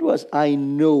deep it was. I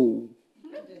know.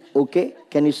 Okay,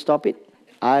 can you stop it?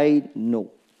 I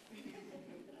know.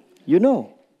 You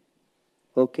know.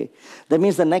 Okay. That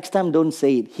means the next time don't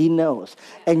say it. He knows.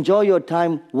 Enjoy your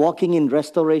time walking in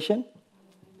restoration.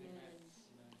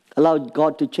 Allow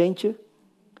God to change you,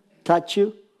 touch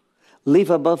you, live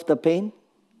above the pain,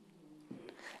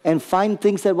 and find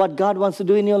things that what God wants to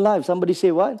do in your life. Somebody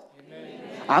say what? Amen.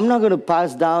 I'm not going to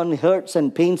pass down hurts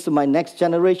and pains to my next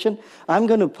generation. I'm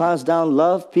going to pass down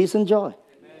love, peace, and joy.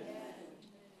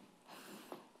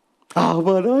 Oh,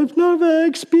 but I've never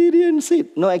experienced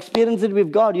it. No, experience it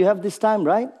with God. You have this time,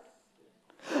 right?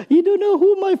 You don't know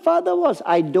who my father was.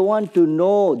 I don't want to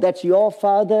know. That's your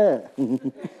father.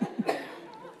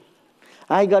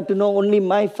 I got to know only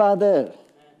my father.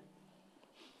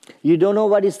 You don't know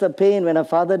what is the pain when a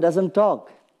father doesn't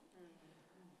talk.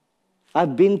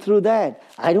 I've been through that.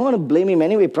 I don't want to blame him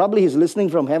anyway. Probably he's listening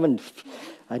from heaven.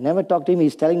 I never talked to him.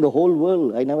 He's telling the whole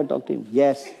world. I never talked to him.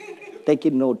 Yes, take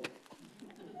it note.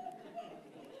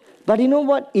 But you know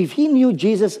what? If he knew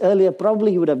Jesus earlier,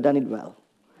 probably he would have done it well.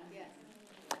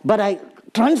 But I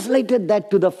translated that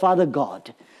to the Father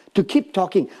God to keep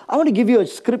talking. I want to give you a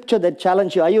scripture that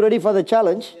challenges you. Are you ready for the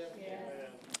challenge? Yes.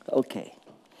 Okay.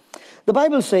 The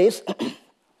Bible says,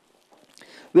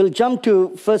 we'll jump to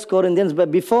 1 Corinthians, but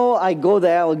before I go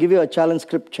there, I'll give you a challenge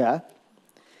scripture.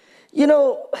 You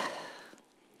know,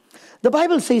 the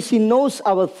Bible says he knows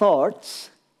our thoughts,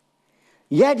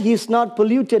 yet he's not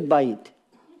polluted by it.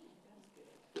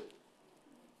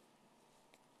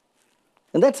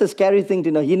 And that's a scary thing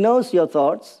to know. He knows your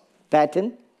thoughts,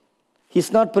 pattern.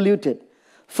 He's not polluted.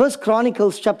 1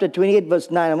 Chronicles chapter 28 verse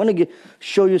 9. I want to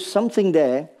show you something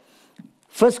there.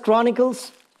 1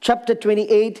 Chronicles chapter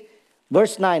 28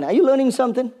 verse 9. Are you learning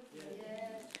something? Yes.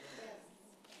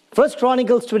 1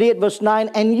 Chronicles 28 verse 9.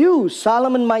 And you,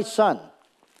 Solomon my son.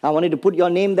 I want you to put your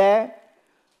name there.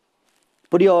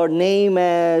 Put your name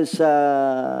as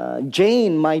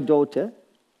Jane my daughter.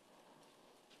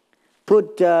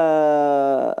 Put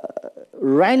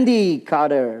Randy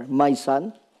Carter, my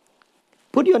son.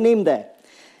 Put your name there.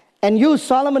 And you,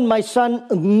 Solomon, my son,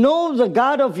 know the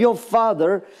God of your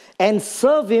father and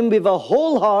serve him with a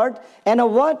whole heart and a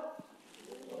what?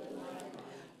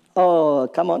 Oh,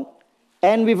 come on.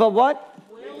 And with a what?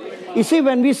 You see,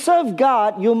 when we serve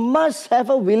God, you must have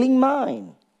a willing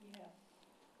mind.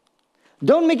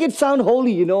 Don't make it sound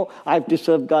holy, you know. I have to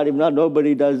serve God. If not,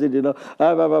 nobody does it, you know.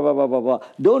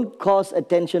 Don't cause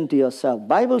attention to yourself.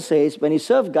 Bible says, when you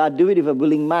serve God, do it with a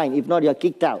willing mind. If not, you're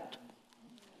kicked out.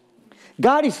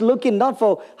 God is looking not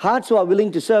for hearts who are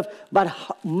willing to serve, but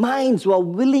minds who are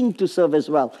willing to serve as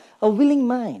well. A willing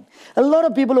mind. A lot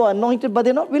of people who are anointed, but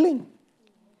they're not willing.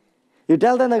 You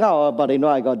tell them, oh, but I know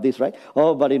I got this, right?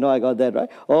 Oh, but I know I got that, right?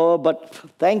 Oh, but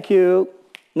thank you.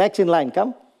 Next in line,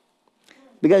 come.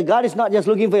 Because God is not just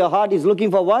looking for your heart, He's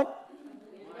looking for what?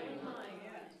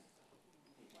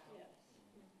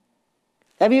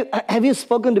 Have you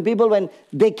spoken to people when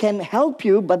they can help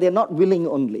you, but they're not willing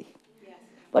only? Yes.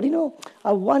 But you know,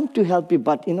 I want to help you,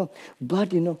 but you know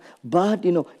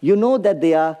that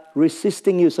they are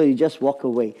resisting you, so you just walk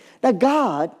away. Now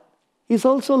God is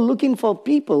also looking for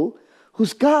people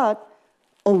who's got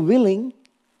a willing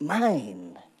mind.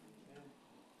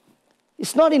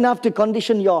 It's not enough to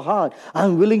condition your heart.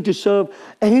 I'm willing to serve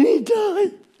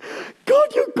anytime.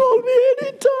 God, you call me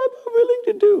anytime. I'm willing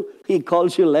to do. He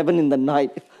calls you 11 in the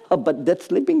night. Oh, but that's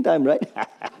sleeping time, right?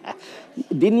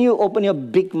 Didn't you open your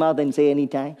big mouth and say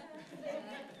anytime?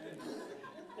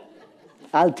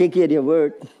 I'll take you at your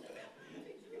word.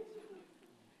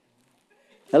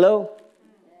 Hello?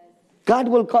 God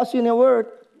will cause you in your word.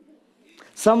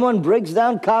 Someone breaks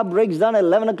down, car breaks down at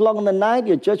 11 o'clock in the night,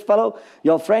 your church fellow,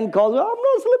 your friend calls you, I'm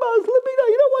not sleeping, I'm sleeping now.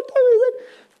 You know what time is it?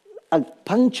 A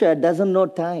puncture doesn't know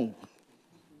time.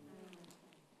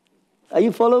 Are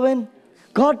you following?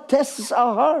 God tests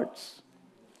our hearts.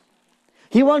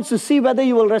 He wants to see whether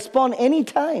you will respond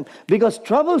anytime, because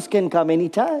troubles can come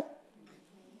anytime.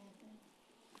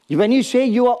 When you say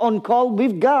you are on call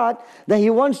with God, then He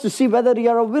wants to see whether you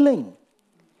are willing.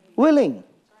 Willing.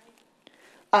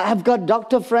 I've got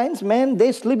doctor friends, man,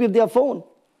 they sleep with their phone.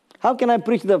 How can I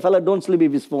preach to the fellow, don't sleep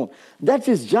with his phone? That's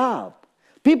his job.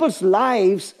 People's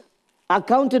lives are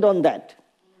counted on that.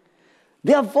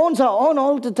 Their phones are on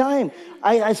all the time.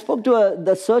 I spoke to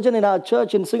the surgeon in our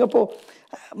church in Singapore.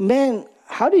 Man,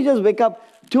 how do you just wake up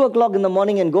 2 o'clock in the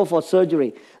morning and go for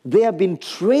surgery? They have been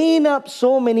trained up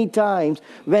so many times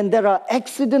when there are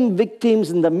accident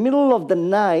victims in the middle of the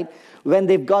night. When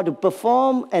they've got to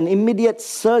perform an immediate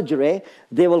surgery,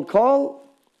 they will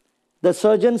call The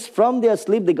surgeons, from their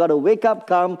sleep, they got to wake up,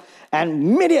 come, and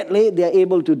immediately they are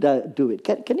able to do it.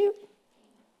 Can you?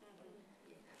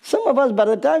 Some of us, by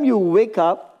the time you wake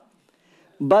up,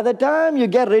 by the time you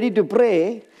get ready to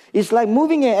pray, it's like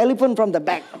moving an elephant from the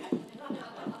back.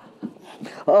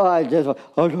 Oh, I just,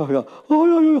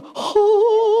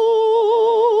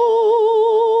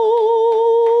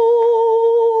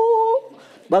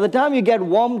 by the time you get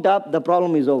warmed up, the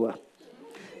problem is over.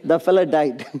 The fella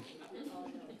died.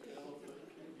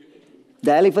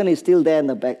 The elephant is still there in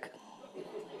the back.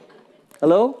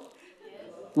 Hello?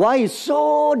 Why is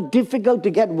so difficult to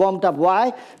get warmed up?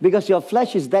 Why? Because your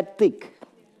flesh is that thick.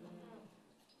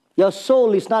 Your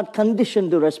soul is not conditioned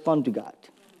to respond to God.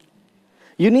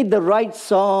 You need the right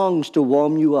songs to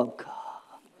warm you up. God.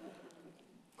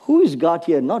 Who is God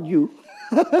here? Not you.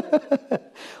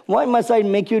 Why must I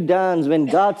make you dance when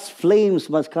God's flames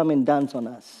must come and dance on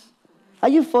us? Are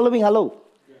you following? Hello?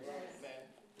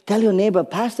 Tell your neighbor,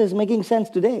 Pastor is making sense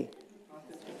today.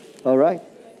 All right.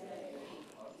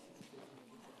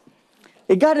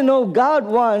 You got to know God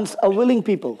wants a willing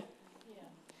people.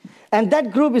 And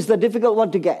that group is the difficult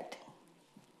one to get.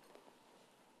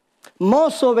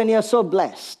 More so when you're so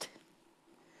blessed.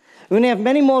 When you have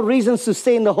many more reasons to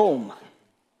stay in the home.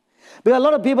 Because a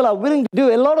lot of people are willing to do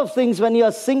a lot of things when you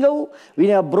are single, when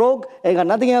you are broke, and you got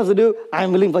nothing else to do.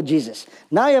 I'm willing for Jesus.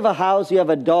 Now you have a house, you have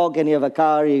a dog, and you have a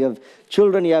car, you have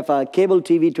children, you have a cable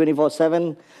TV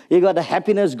 24/7. You got the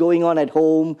happiness going on at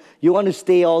home. You want to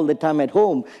stay all the time at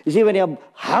home. You see, when your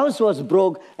house was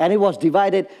broke and it was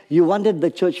divided, you wanted the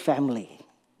church family.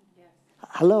 Yes.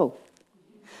 Hello.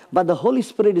 But the Holy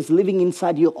Spirit is living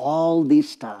inside you all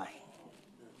this time.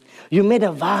 You made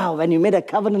a vow and you made a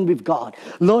covenant with God.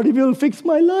 Lord, if you'll fix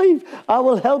my life, I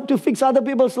will help to fix other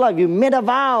people's life. You made a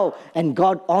vow and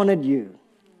God honored you.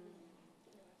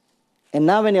 And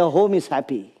now when your home is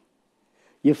happy,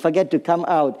 you forget to come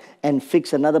out and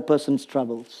fix another person's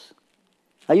troubles.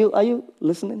 Are you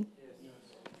listening? Yes.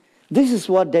 This is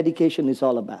what dedication is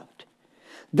all about.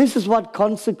 This is what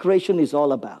consecration is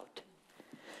all about.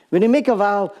 When you make a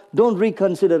vow, don't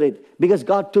reconsider it because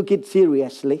God took it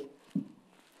seriously.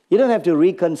 You don't have to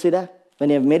reconsider when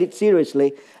you have made it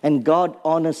seriously, and God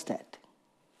honors that.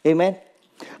 Amen?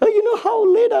 Oh, you know how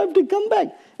late I have to come back.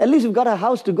 At least you've got a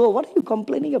house to go. What are you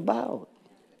complaining about?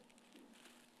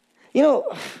 You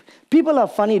know, people are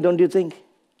funny, don't you think?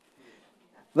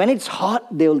 When it's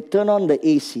hot, they will turn on the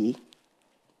AC,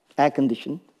 air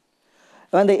condition.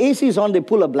 When the AC is on, they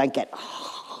pull a blanket.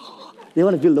 They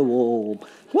want to feel the warmth.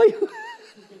 Why?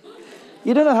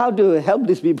 You don't know how to help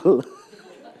these people.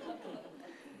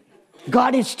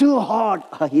 God, it's too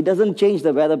hot. He doesn't change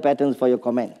the weather patterns for your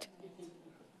comment.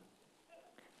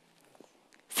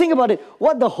 Think about it,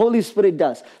 what the Holy Spirit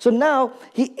does. So now,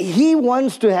 he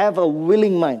wants to have a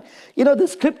willing mind. You know, the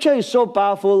scripture is so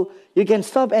powerful, you can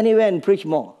stop anywhere and preach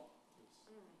more.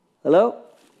 Hello?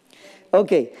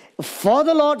 Okay. For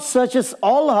the Lord searches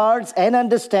all hearts and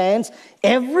understands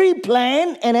every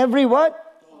plan and every what?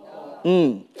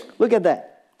 Look at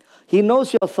that. He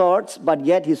knows your thoughts, but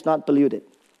yet he's not polluted.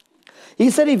 He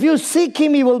said, if you seek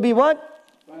him, he will be what?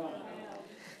 Found.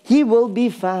 He will be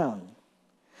found.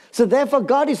 So therefore,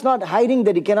 God is not hiding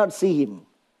that you cannot see him.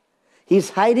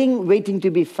 He's hiding, waiting to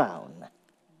be found.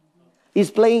 He's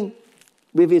playing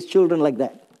with his children like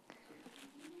that.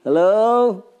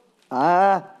 Hello?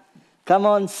 Come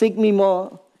on, seek me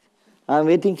more. I'm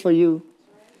waiting for you.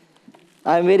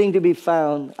 I'm waiting to be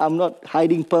found. I'm not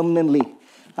hiding permanently.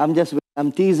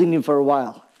 I'm teasing you for a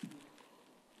while.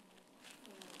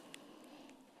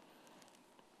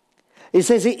 It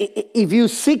says, if you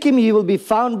seek him, he will be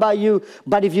found by you.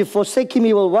 But if you forsake him,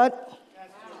 he will what?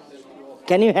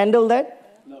 Can you handle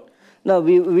that? No,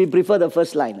 we prefer the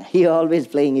first line. He always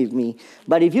playing with me.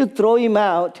 But if you throw him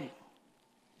out,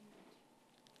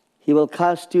 he will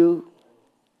cast you.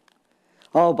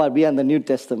 Oh, but we are in the New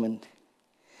Testament.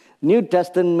 New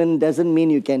Testament doesn't mean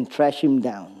you can trash him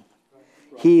down.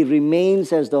 He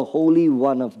remains as the Holy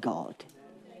One of God.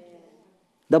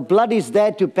 The blood is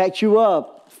there to patch you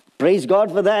up. Praise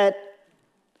God for that.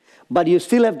 But you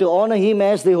still have to honor him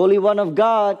as the Holy One of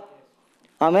God.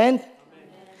 Amen?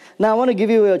 Now I want to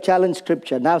give you a challenge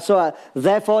scripture. Now,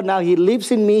 therefore, now he lives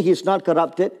in me, he's not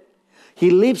corrupted. He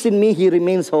lives in me, he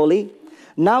remains holy.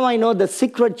 Now I know the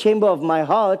secret chamber of my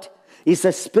heart is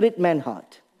a spirit man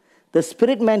heart. The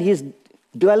spirit man, he's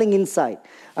dwelling inside.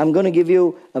 I'm going to give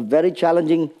you a very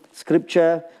challenging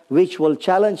scripture which will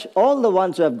challenge all the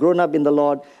ones who have grown up in the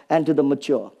Lord and to the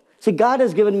mature. See, God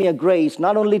has given me a grace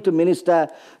not only to minister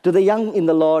to the young in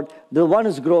the Lord, the one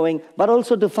who's growing, but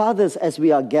also to fathers as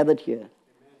we are gathered here.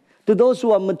 To those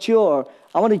who are mature,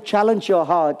 I want to challenge your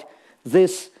heart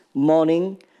this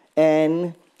morning,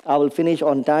 and I will finish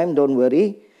on time. Don't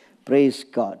worry. Praise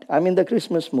God. I'm in the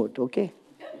Christmas mood, okay?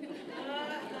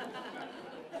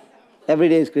 Every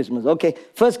day is Christmas. Okay,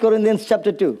 1 Corinthians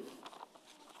chapter 2.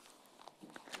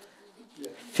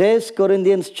 1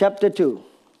 Corinthians chapter 2.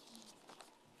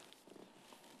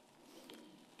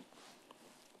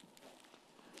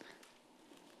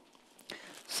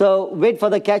 So, wait for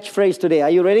the catchphrase today. Are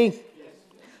you ready? Yes.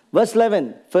 Verse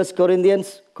 11, 1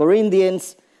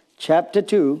 Corinthians chapter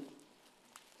 2,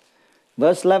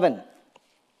 verse 11.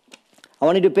 I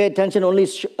want you to pay attention, only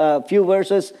a few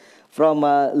verses from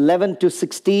 11 to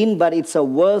 16, but it's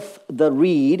worth the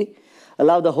read.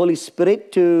 Allow the Holy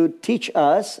Spirit to teach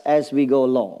us as we go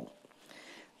along.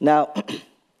 Now,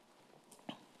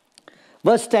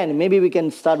 verse 10, maybe we can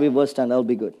start with verse 10, that'll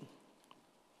be good.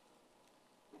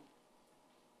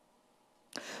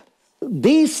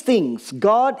 These things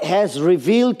God has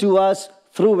revealed to us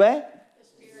through where?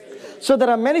 So there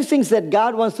are many things that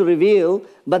God wants to reveal,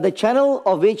 but the channel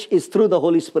of which is through the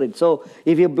Holy Spirit. So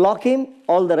if you block him,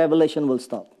 all the revelation will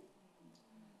stop.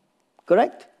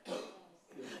 Correct?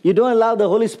 You don't allow the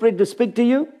Holy Spirit to speak to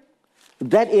you,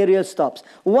 that area stops.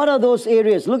 What are those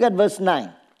areas? Look at verse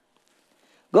 9.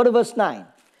 Go to verse 9.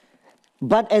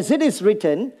 But as it is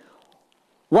written,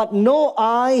 what no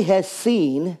eye has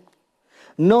seen,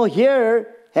 no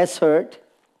ear has heard,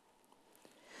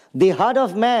 the heart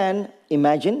of man,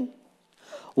 imagine,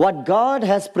 what God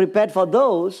has prepared for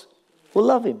those who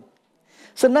love him.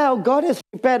 So now God has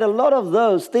prepared a lot of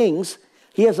those things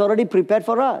he has already prepared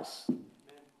for us.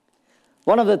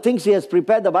 One of the things he has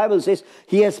prepared, the Bible says,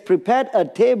 he has prepared a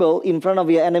table in front of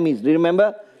your enemies. Do you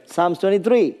remember? Psalms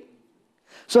 23.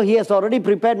 So he has already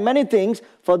prepared many things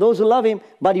for those who love him,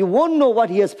 but you won't know what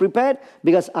he has prepared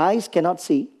because eyes cannot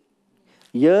see,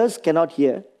 ears cannot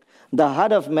hear, the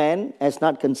heart of man has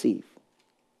not conceived.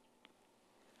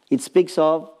 It speaks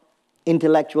of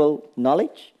intellectual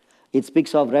knowledge. It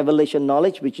speaks of revelation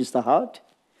knowledge, which is the heart.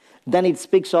 Then it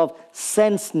speaks of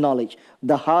sense knowledge.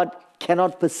 The heart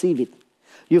cannot perceive it.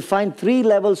 You find 3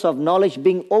 levels of knowledge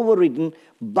being overridden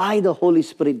by the Holy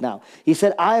Spirit now. He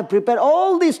said, I have prepared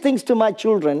all these things to my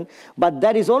children, but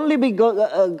that is only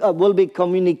will be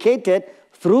communicated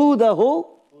through the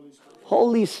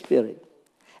Holy Spirit.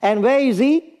 And where is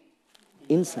he?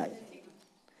 Inside.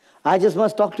 I just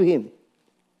must talk to him.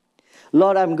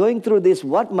 Lord, I'm going through this.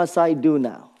 What must I do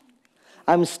now?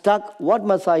 I'm stuck. What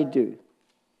must I do?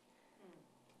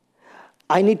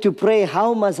 I need to pray.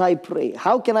 How must I pray?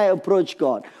 How can I approach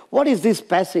God? What is this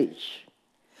passage?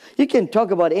 You can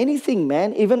talk about anything,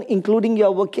 man, even including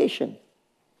your vocation.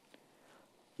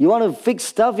 You want to fix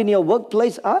stuff in your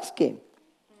workplace? Ask him.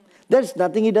 There's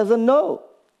nothing he doesn't know.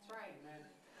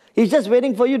 He's just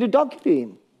waiting for you to talk to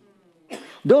him.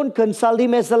 Don't consult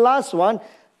him as the last one.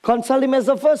 Consult him as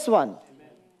the first one.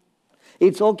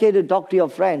 It's okay to talk to your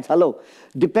friends. Hello.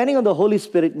 Depending on the Holy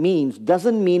Spirit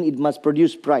doesn't mean it must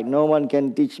produce pride. No one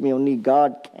can teach me, only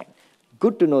God can.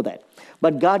 Good to know that.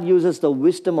 But God uses the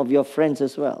wisdom of your friends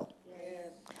as well. Yes.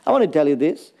 I want to tell you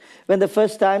this. When the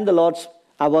first time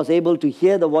I was able to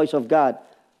hear the voice of God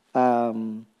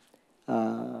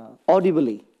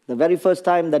audibly, the very first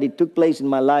time that it took place in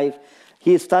my life,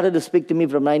 he started to speak to me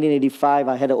from 1985.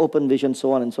 I had an open vision,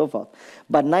 so on and so forth.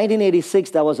 But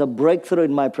 1986, there was a breakthrough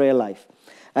in my prayer life.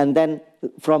 And then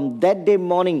from that day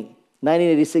morning,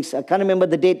 1986, I can't remember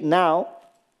the date now.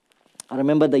 I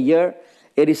remember the year,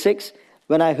 86,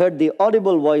 when I heard the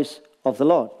audible voice of the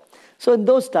Lord. So in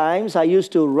those times, I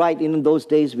used to write. In those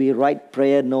days, we write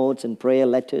prayer notes and prayer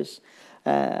letters.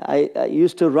 I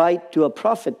used to write to a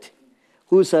prophet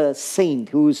who's a saint,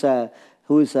 who's a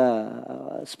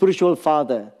spiritual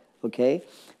father, okay,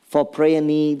 for prayer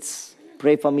needs.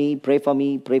 Pray for me, pray for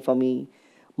me, pray for me.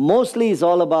 Mostly it's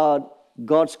all about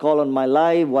God's call on my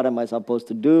life, what am I supposed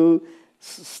to do,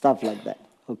 stuff like that,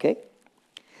 okay.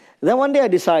 Then one day I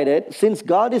decided, since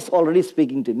God is already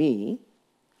speaking to me,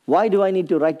 why do I need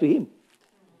to write to him?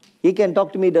 He can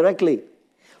talk to me directly,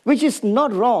 which is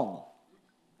not wrong,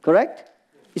 correct?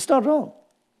 It's not wrong.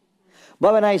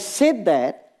 But when I said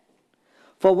that,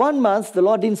 for 1 month, the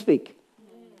Lord didn't speak.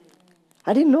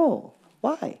 I didn't know.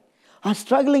 Why? I was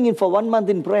struggling for 1 month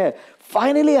in prayer.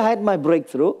 Finally, I had my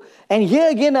breakthrough. And here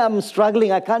again, I'm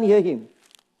struggling. I can't hear him.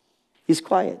 He's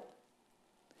quiet.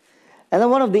 And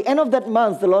then the end of that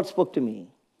month, the Lord spoke to me.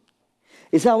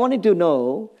 He said, I want you to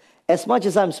know, as much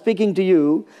as I'm speaking to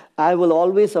you, I will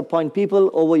always appoint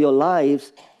people over your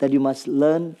lives that you must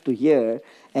learn to hear.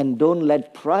 And don't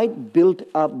let pride build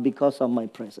up because of my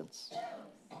presence.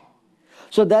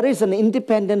 So there is an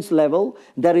independence level.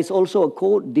 There is also a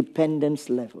codependence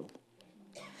level.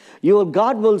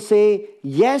 God will say,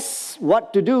 yes,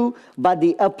 what to do, but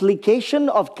the application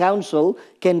of counsel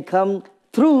can come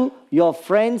through your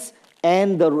friends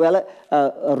and the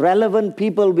relevant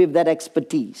people with that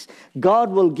expertise.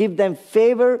 God will give them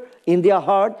favor in their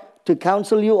heart to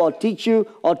counsel you or teach you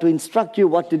or to instruct you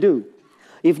what to do.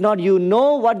 If not, you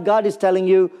know what God is telling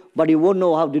you, but you won't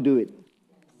know how to do it.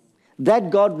 That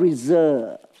God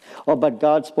reserved. Oh, but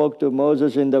God spoke to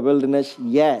Moses in the wilderness.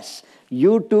 Yes.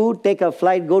 You too, take a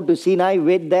flight, go to Sinai,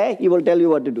 wait there. He will tell you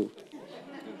what to do.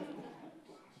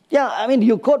 Yeah, I mean,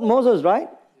 you quote Moses, right?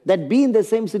 That be in the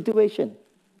same situation.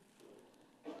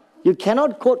 You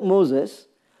cannot quote Moses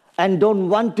and don't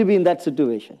want to be in that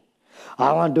situation.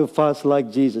 I want to fast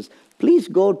like Jesus. Please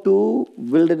go to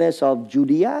wilderness of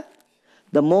Judea.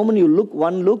 The moment you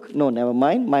look, no, never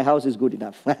mind, my house is good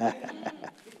enough.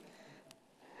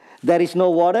 There is no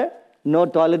water, no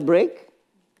toilet break.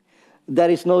 There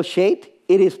is no shade.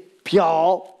 It is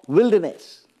pure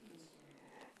wilderness.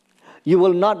 You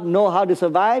will not know how to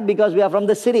survive because we are from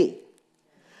the city.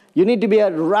 You need to be a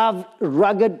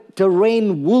rugged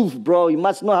terrain wolf, bro. You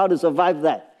must know how to survive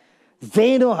that.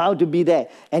 They know how to be there.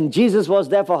 And Jesus was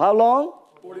there for how long?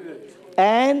 40 days.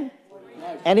 And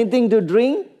anything to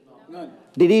drink? None.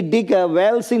 Did he dig a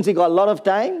well since he got a lot of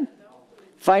time?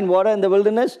 Find water in the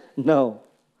wilderness? No.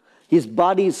 His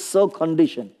body is so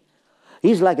conditioned.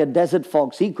 He's like a desert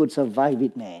fox. He could survive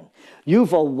it, man. You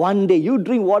for one day, you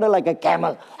drink water like a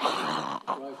camel.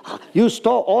 You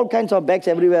store all kinds of bags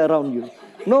everywhere around you.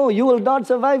 No, you will not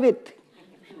survive it.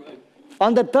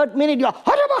 On the third minute, you're,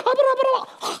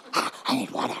 I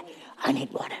need water. I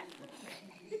need water.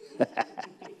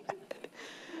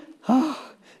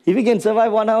 If you can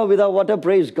survive 1 hour without water,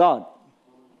 praise God.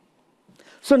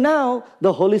 So now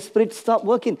the Holy Spirit stopped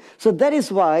working. So that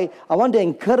is why I want to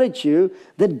encourage you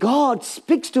that God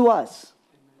speaks to us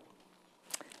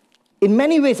in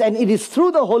many ways, and it is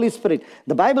through the Holy Spirit.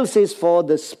 The Bible says, for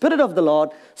the Spirit of the Lord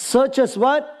searches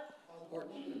what?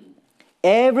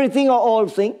 Everything or all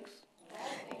things.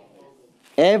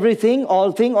 Everything,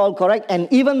 all correct, and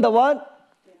even the what?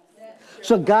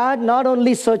 So God not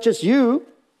only searches you,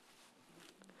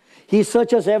 He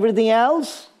searches everything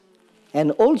else,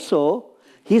 and also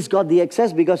He's got the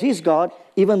access because He's got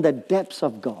even the depths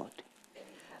of God.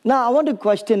 Now, I want to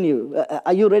question you.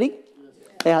 Are you ready?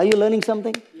 Yes. Are you learning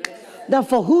something? Yes. Now,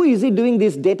 for who is He doing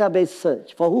this database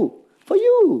search? For who? For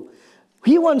you.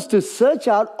 He wants to search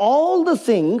out all the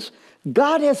things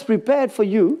God has prepared for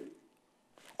you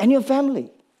and your family.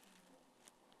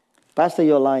 Pastor,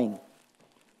 you're lying.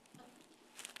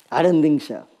 I don't think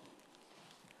so.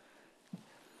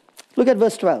 Look at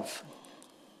verse 12.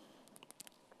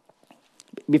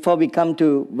 Before we come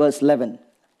to verse 11,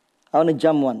 I want to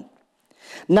jump one.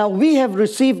 Now we have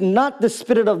received not the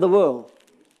spirit of the world.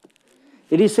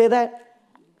 Did he say that?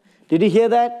 Did you hear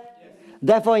that? Yes.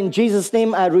 Therefore, in Jesus'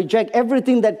 name, I reject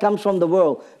everything that comes from the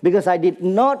world because I did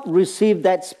not receive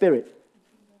that spirit.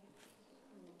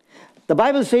 The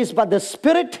Bible says, but the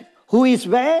Spirit who is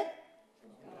where?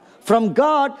 From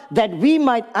God, that we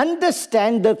might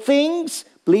understand the things.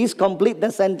 Please complete the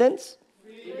sentence.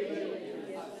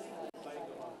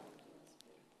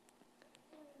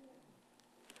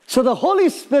 So the Holy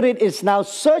Spirit is now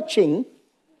searching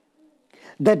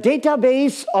the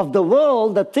database of the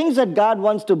world, the things that God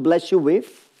wants to bless you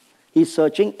with. He's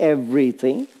searching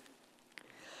everything.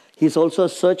 He's also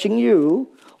searching you.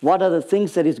 What are the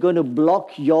things that is going to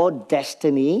block your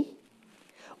destiny?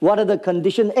 What are the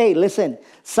conditions? Hey, listen,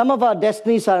 some of our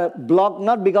destinies are blocked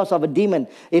not because of a demon.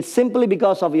 It's simply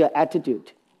because of your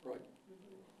attitude.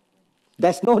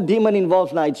 There's no demon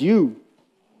involved now, it's you.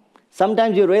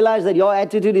 Sometimes you realize that your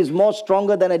attitude is more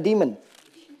stronger than a demon.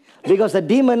 Because the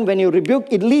demon, when you rebuke,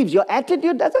 it leaves. Your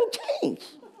attitude doesn't change.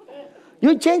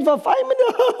 You change for 5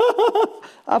 minutes.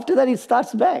 After that, it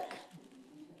starts back.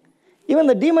 Even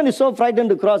the demon is so frightened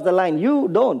to cross the line. You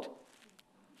don't.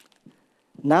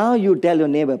 Now you tell your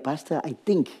neighbor, Pastor, I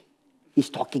think he's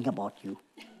talking about you.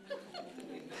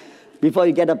 Before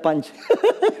you get a punch.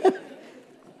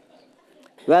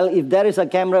 Well, if there is a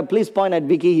camera, please point at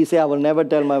Vicky. He say, I will never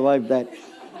tell my wife that.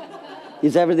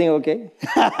 Is everything okay?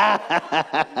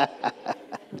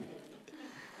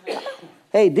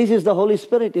 Hey, this is the Holy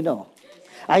Spirit, you know.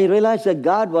 I realized that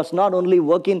God was not only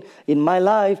working in my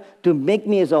life to make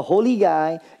me as a holy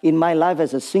guy, in my life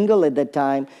as a single at that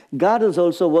time. God is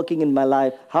also working in my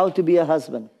life how to be a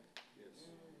husband,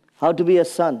 how to be a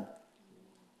son,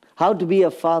 how to be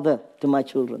a father to my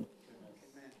children.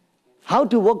 How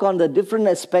to work on the different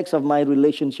aspects of my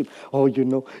relationship. Oh, you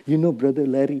know, Brother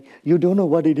Larry, you don't know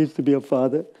what it is to be a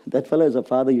father. That fellow is a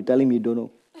father, you tell him you don't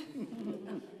know.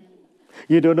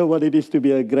 You don't know what it is to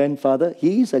be a grandfather.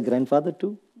 He is a grandfather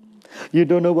too. You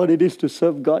don't know what it is to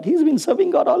serve God. He's been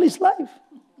serving God all his life.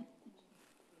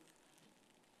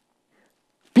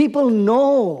 People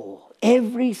know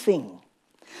everything.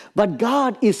 But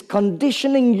God is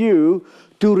conditioning you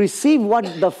to receive what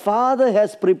the Father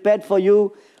has prepared for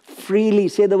you freely.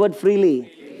 Say the word freely.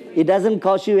 It doesn't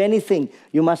cost you anything.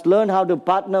 You must learn how to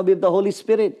partner with the Holy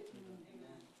Spirit.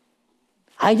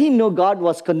 I didn't know God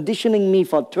was conditioning me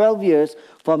for 12 years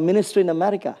for ministry in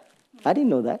America. I didn't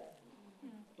know that.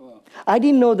 I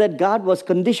didn't know that God was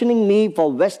conditioning me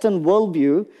for Western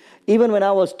worldview even when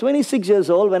I was 26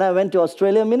 years old when I went to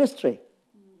Australia ministry.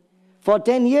 For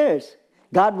 10 years,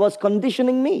 God was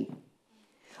conditioning me.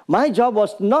 My job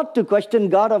was not to question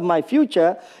God of my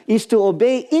future, is to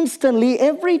obey instantly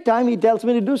every time He tells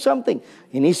me to do something.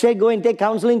 And He said, go and take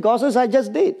counseling courses, I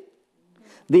just did.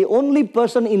 The only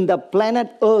person in the planet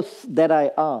Earth that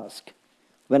I asked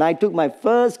when I took my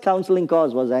first counseling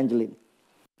course was Angeline.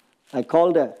 I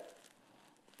called her.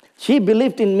 She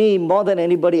believed in me more than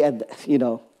anybody at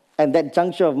that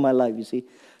juncture of my life, you see.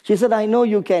 She said, I know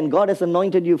you can. God has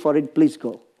anointed you for it. Please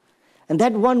go. And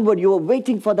that one word, you were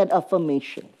waiting for that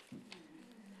affirmation.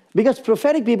 Because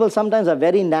prophetic people sometimes are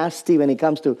very nasty when it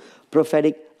comes to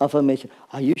prophetic affirmation.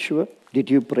 Are you sure? Did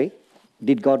you pray?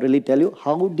 Did God really tell you?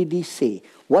 How did He say?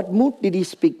 What mood did He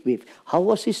speak with? How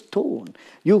was His tone?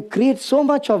 You create so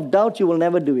much of doubt, you will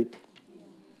never do it.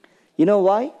 You know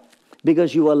why?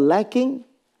 Because you are lacking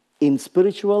in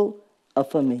spiritual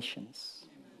affirmations.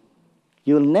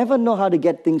 You will never know how to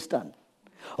get things done.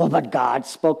 Oh, but God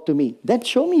spoke to me. Then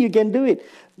show me you can do it.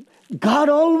 God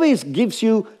always gives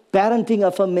you parenting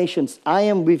affirmations. I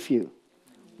am with you.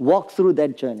 Walk through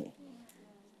that journey.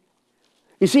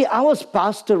 You see, I was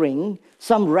pastoring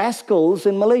some rascals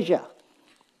in Malaysia.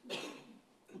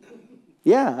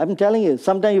 Yeah, I'm telling you.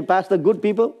 Sometimes you pastor good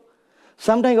people.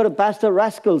 Sometimes you got to pastor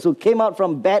rascals who came out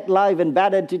from bad life and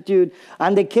bad attitude.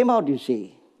 And they came out, you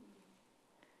see.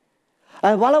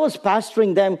 And while I was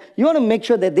pastoring them, you want to make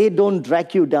sure that they don't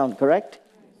drag you down, correct?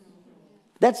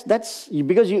 That's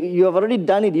because you have already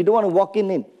done it. You don't want to walk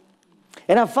in.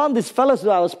 And I found these fellows who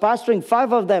I was pastoring,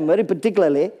 5 of them very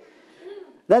particularly,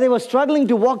 that they were struggling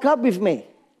to walk up with me.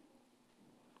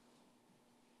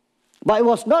 But it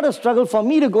was not a struggle for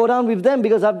me to go down with them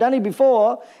because I've done it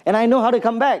before and I know how to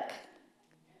come back.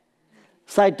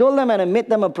 So I told them and I made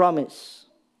them a promise.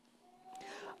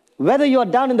 Whether you're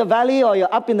down in the valley or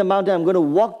you're up in the mountain, I'm going to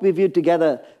walk with you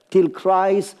together till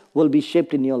Christ will be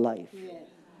shaped in your life. Yeah.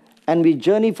 And we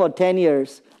journeyed for 10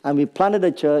 years and we planted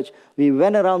a church. We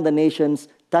went around the nations,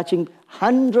 touching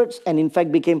hundreds and in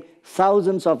fact became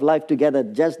thousands of lives together,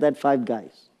 just that 5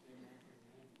 guys.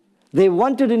 They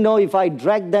wanted to know if I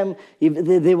dragged them, if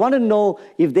they want to know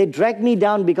if they dragged me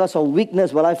down because of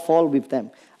weakness, will I fall with them?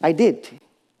 I did.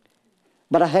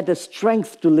 But I had the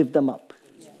strength to lift them up.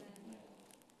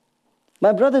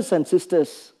 My brothers and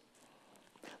sisters,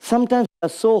 sometimes we are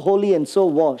so holy and so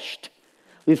washed,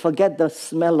 we forget the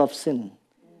smell of sin.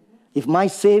 If my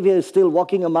Savior is still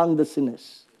walking among the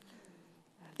sinners,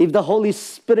 if the Holy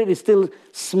Spirit is still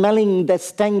smelling the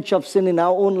stench of sin in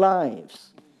our own lives,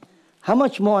 how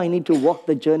much more I need to walk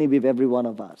the journey with every one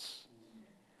of us.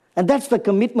 And that's the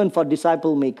commitment for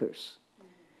disciple makers.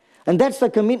 And that's the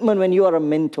commitment when you are a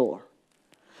mentor.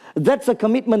 That's a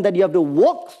commitment that you have to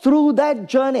walk through that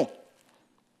journey.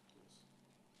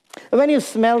 When you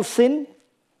smell sin,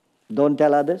 don't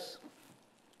tell others.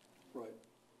 Right.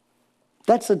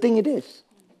 That's the thing it is.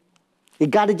 You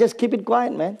got to just keep it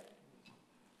quiet, man.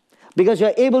 Because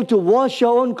you're able to wash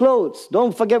your own clothes.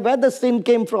 Don't forget where the sin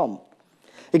came from.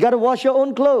 You got to wash your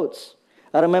own clothes.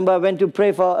 I remember I went to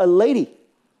pray for a lady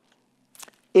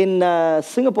in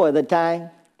Singapore at the time.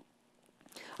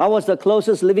 I was the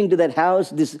closest living to that house.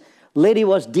 This lady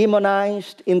was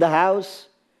demonized in the house.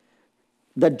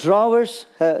 The drawers,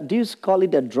 do you call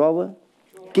it a drawer?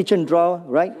 Kitchen drawer,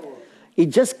 right? It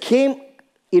just came,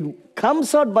 it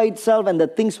comes out by itself and the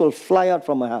things will fly out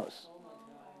from a house.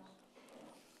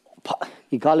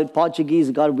 You call it Portuguese,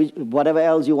 you call it whatever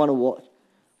else you want to watch.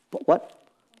 What?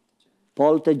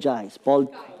 Poltergeist.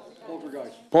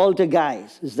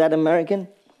 Poltergeist. Is that American?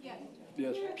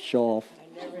 Yes. Show off.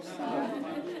 I never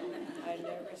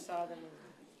saw them.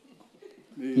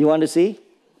 You want to see?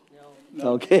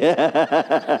 No. Okay.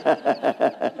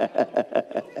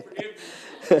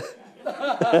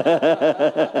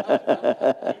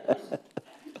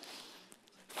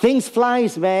 Things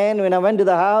flies, man. When I went to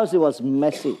the house, it was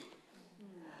messy.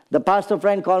 The pastor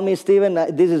friend called me, Stephen,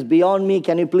 this is beyond me.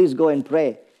 Can you please go and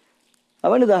pray? I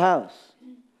went to the house.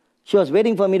 She was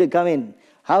waiting for me to come in.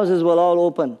 Houses were all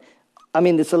open. I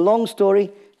mean, it's a long story.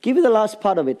 Give you the last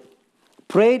part of it.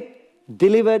 Prayed,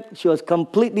 delivered. She was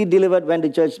completely delivered, went to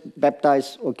church,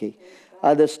 baptized. Okay,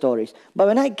 other stories. But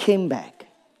when I came back,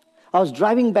 I was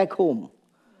driving back home.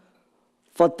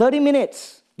 For 30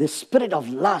 minutes, the spirit of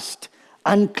lust,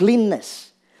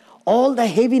 uncleanness, all the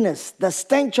heaviness, the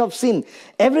stench of sin,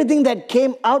 everything that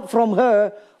came out from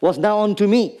her was now onto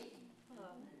me.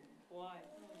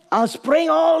 I was praying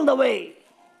all the way.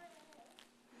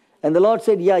 And the Lord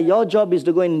said, yeah, your job is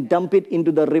to go and dump it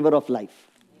into the river of life.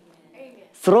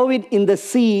 Throw it in the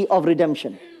sea of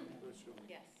redemption.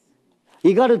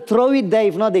 You got to throw it there.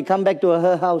 If not, they come back to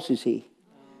her house, you see.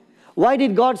 Why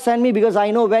did God send me? Because I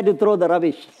know where to throw the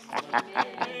rubbish.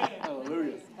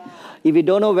 If you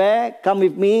don't know where, come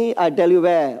with me. I'll tell you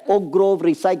where. Oak Grove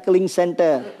Recycling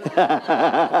Center.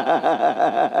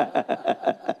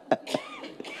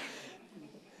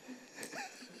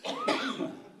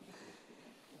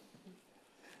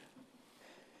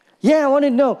 Yeah, I want to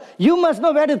know. You must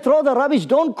know where to throw the rubbish.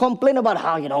 Don't complain about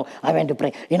how, I went to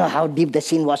pray. How deep the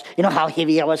sin was. How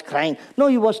heavy I was crying. No,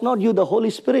 it was not you. The Holy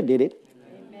Spirit did it.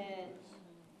 Amen.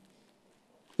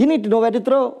 You need to know where to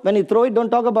throw. When you throw it,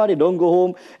 don't talk about it. Don't go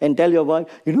home and tell your wife,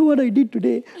 you know what I did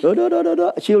today?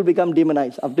 She will become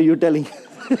demonized after you telling.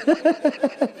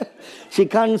 She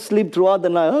can't sleep throughout the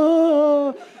night.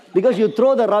 Oh, because you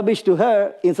throw the rubbish to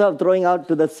her instead of throwing out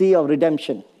to the sea of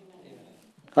redemption.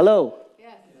 Hello?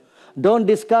 Don't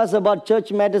discuss about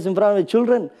church matters in front of the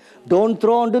children. Don't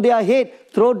throw onto their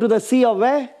head. Throw to the sea of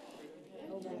where?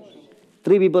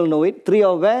 3 people know it. 3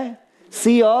 of where?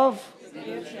 Sea of?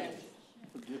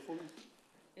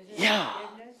 Yeah.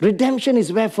 Redemption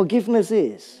is where forgiveness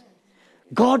is.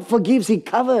 God forgives, He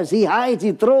covers, He hides,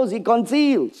 He throws, He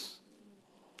conceals.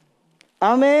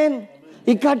 Amen.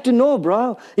 You got to know,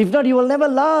 bro. If not, you will never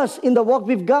last in the walk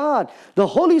with God. The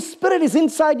Holy Spirit is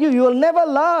inside you. You will never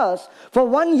last for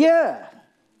 1 year.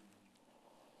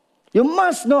 You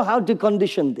must know how to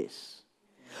condition this.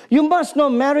 You must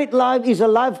know married life is a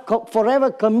life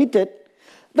forever committed.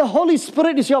 The Holy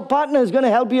Spirit is your partner, is going to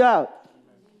help you out.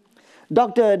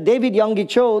 Dr. David Yonggi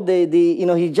Cho,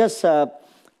 he just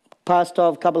passed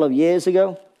off a couple of years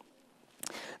ago.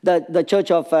 The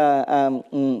church of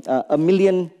 1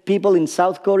 million people in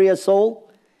South Korea, Seoul.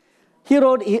 He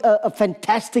wrote a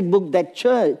fantastic book that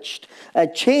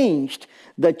changed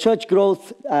the church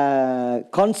growth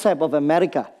concept of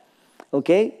America.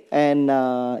 Okay? And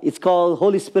it's called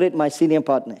Holy Spirit, My Senior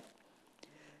Partner.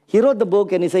 He wrote the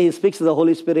book and he speaks to the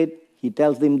Holy Spirit. He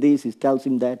tells him this, he tells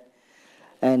him that.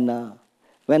 And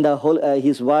when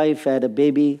his wife had a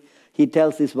baby, he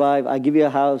tells his wife, I give you a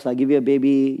house, I give you a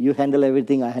baby, you handle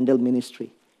everything, I handle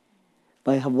ministry.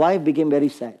 But her wife became very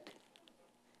sad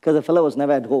because the fellow was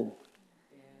never at home.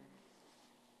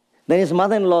 Then his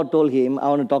mother-in-law told him, I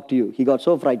want to talk to you. He got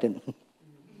so frightened.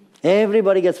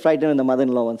 Everybody gets frightened when the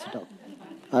mother-in-law wants to talk.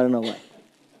 I don't know why.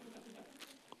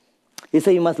 He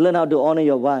said, you must learn how to honor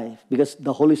your wife because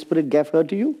the Holy Spirit gave her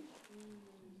to you.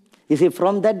 You see,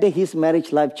 from that day, his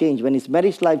marriage life changed. When his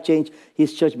marriage life changed,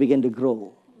 his church began to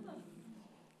grow.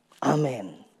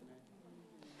 Amen.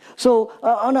 So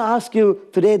I want to ask you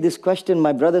today this question,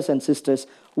 my brothers and sisters.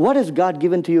 What has God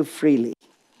given to you freely?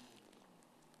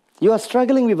 You are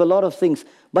struggling with a lot of things,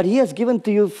 but He has given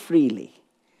to you freely.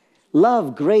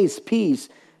 Love, grace, peace,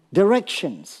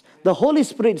 directions. The Holy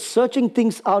Spirit is searching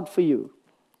things out for you.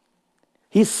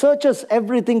 He searches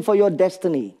everything for your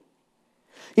destiny.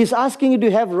 He's asking you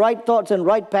to have right thoughts and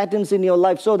right patterns in your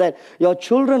life so that your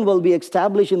children will be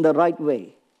established in the right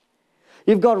way.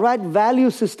 You've got right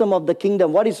value system of the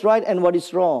kingdom, what is right and what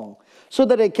is wrong, so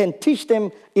that I can teach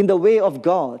them in the way of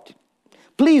God.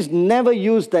 Please never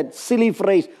use that silly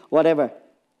phrase, whatever.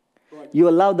 Right. You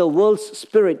allow the world's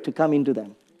spirit to come into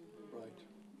them. Right.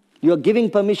 You're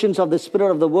giving permissions of the spirit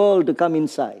of the world to come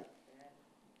inside.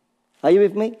 Are you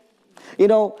with me?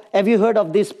 Have you heard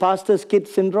of this pastor's kid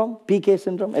syndrome, PK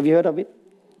syndrome? Have you heard of it?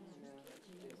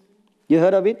 You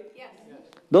heard of it? Yes.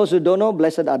 Those who don't know,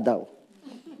 blessed art thou.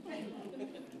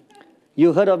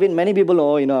 You heard of it? Many people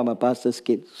know, I'm a pastor's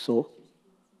kid. So,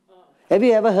 have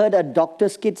you ever heard a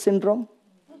doctor's kid syndrome?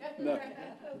 No.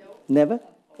 Never?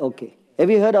 Okay. Have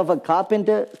you heard of a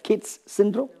carpenter kid's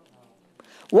syndrome?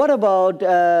 What about,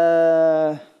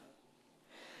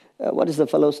 what is the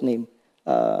fellow's name?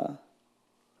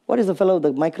 What is the fellow with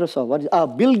the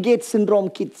Microsoft? Bill Gates syndrome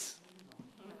kids.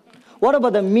 What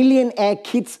about the millionaire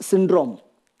kids syndrome?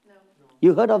 No.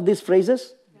 You heard of these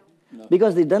phrases? No.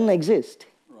 Because they don't exist.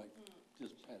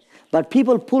 But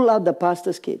people pull out the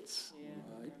pastor's kids. Yeah.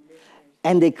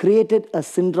 And they created a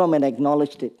syndrome and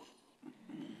acknowledged it.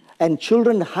 And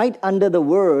children hide under the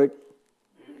word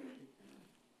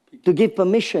to give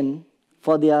permission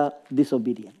for their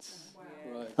disobedience.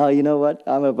 Wow. Right. You know what?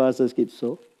 I'm a pastor's kid,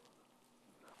 so.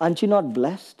 Aren't you not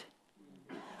blessed?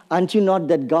 Aren't you not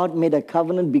that God made a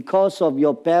covenant because of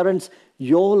your parents?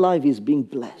 Your life is being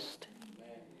blessed.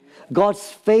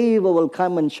 God's favor will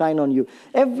come and shine on you.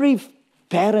 Every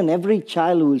parent, every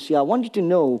child who will see, I want you to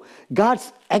know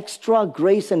God's extra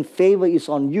grace and favor is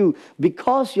on you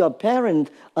because your parent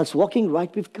is walking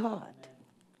right with God.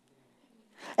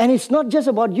 And it's not just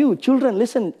about you. Children,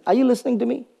 listen. Are you listening to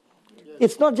me? Yes.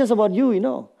 It's not just about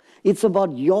you, It's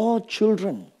about your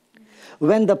children.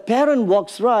 When the parent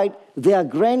walks right, their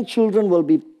grandchildren will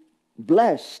be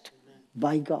blessed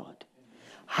by God.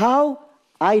 How?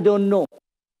 I don't know. I'm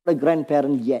not a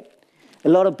grandparent yet. A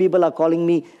lot of people are calling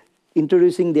me,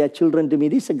 introducing their children to me.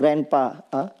 This is a grandpa.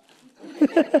 Huh?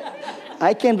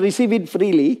 I can receive it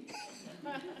freely.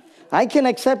 I can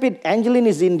accept it. Angeline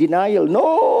is in denial.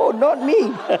 No, not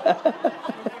me.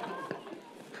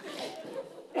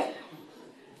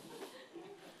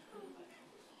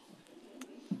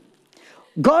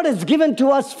 God has given to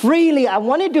us freely. I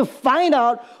want you to find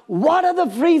out what are the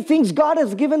free things God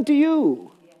has given to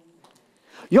you.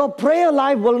 Your prayer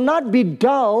life will not be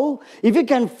dull if you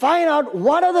can find out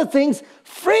what are the things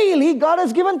freely God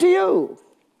has given to you.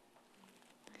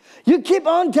 You keep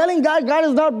on telling God, God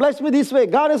has not blessed me this way.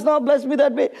 God has not blessed me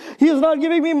that way. He is not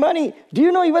giving me money. Do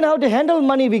you know even how to handle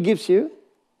money He gives you?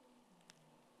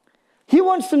 He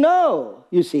wants to know,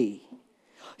 you see.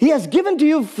 He has given to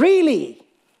you freely.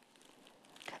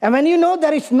 And when you know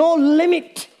there is no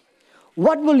limit,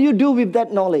 what will you do with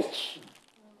that knowledge?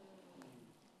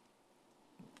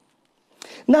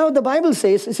 Now the Bible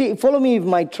says, see, follow me with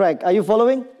my track. Are you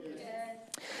following?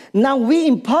 Yes. Now we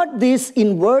impart this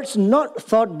in words not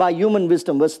thought by human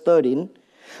wisdom, verse 13,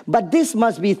 but this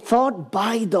must be thought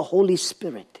by the Holy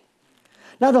Spirit.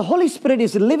 Now the Holy Spirit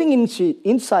is living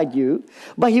inside you,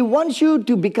 but He wants you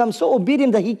to become so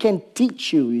obedient that He can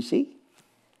teach you, you see.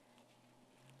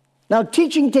 Now,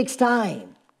 teaching takes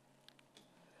time.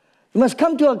 You must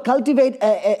come to cultivate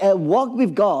a walk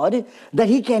with God that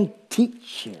He can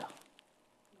teach you.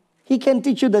 He can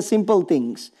teach you the simple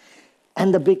things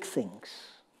and the big things.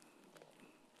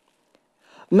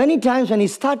 Many times when He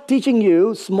starts teaching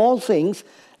you small things,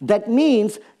 that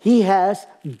means He has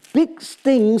big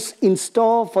things in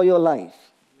store for your life.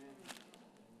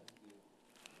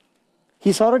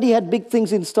 He's already had big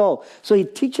things in store. So He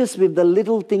teaches with the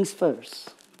little things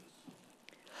first.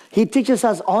 He teaches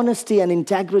us honesty and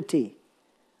integrity.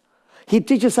 He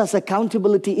teaches us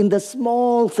accountability in the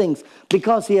small things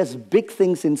because He has big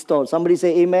things in store. Somebody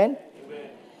say amen.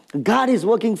 Amen. God is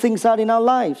working things out in our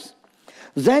lives.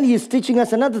 Then He is teaching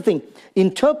us another thing,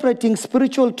 interpreting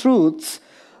spiritual truths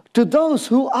to those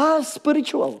who are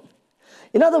spiritual.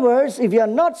 In other words, if you are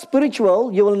not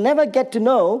spiritual, you will never get to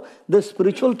know the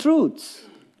spiritual truths.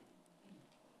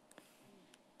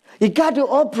 You got to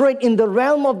operate in the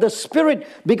realm of the Spirit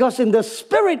because in the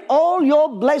Spirit, all your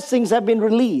blessings have been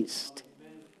released.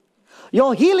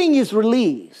 Your healing is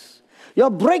released.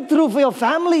 Your breakthrough for your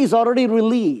family is already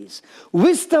released.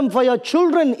 Wisdom for your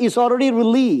children is already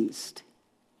released.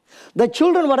 The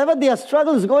children, whatever their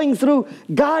struggles going through,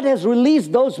 God has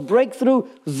released those breakthrough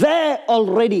there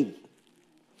already.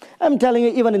 I'm telling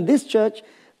you, even in this church,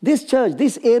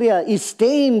 this area is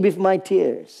stained with my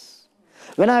tears.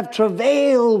 When I've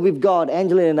travailed with God,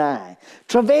 Angela and I,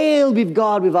 travailed with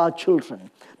God with our children,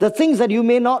 the things that you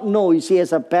may not know, you see,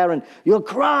 as a parent, you're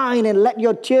crying and let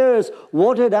your tears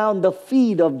water down the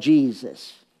feet of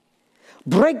Jesus.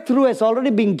 Breakthrough has already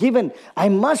been given. I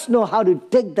must know how to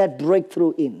take that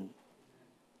breakthrough in.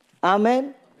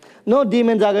 Amen? No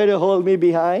demons are going to hold me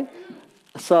behind.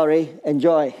 Sorry,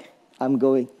 enjoy. I'm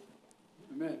going.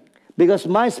 Amen. Because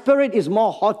my spirit is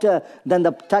more hotter than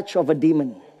the touch of a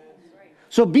demon.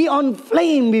 So be on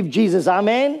flame with Jesus.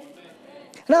 Amen?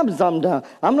 And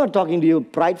I'm not talking to you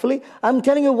pridefully. I'm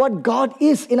telling you what God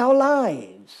is in our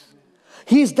lives.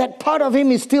 That part of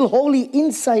Him is still holy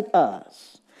inside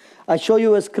us. I'll show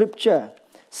you a scripture.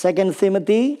 2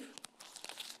 Timothy.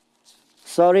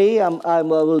 Sorry, I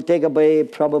will take away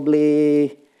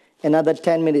probably another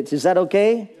 10 minutes. Is that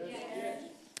okay? Yes.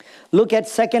 Look at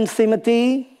 2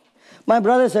 Timothy. My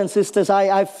brothers and sisters,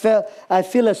 I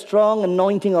feel a strong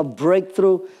anointing of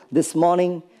breakthrough this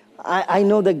morning. I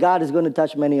know that God is going to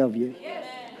touch many of you. Yes.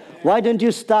 Why don't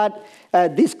you start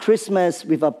this Christmas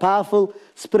with a powerful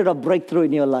spirit of breakthrough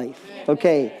in your life?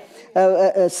 Okay.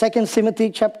 2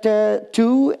 Timothy chapter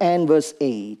 2 and verse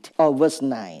 8 or verse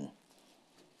 9.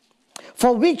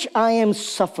 For which I am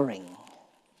suffering.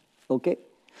 Okay.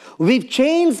 With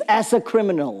chains as a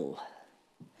criminal.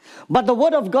 But the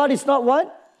word of God is not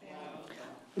what?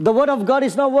 The word of God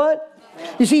is not what?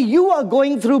 You see, you are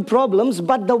going through problems,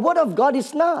 but the Word of God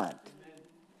is not.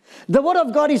 The Word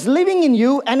of God is living in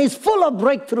you and is full of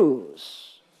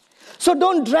breakthroughs. So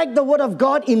don't drag the Word of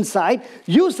God inside.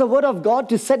 Use the Word of God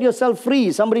to set yourself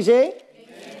free. Somebody say?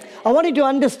 Amen. I want you to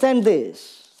understand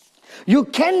this. You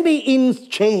can be in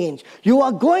change. You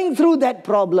are going through that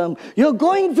problem. You're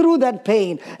going through that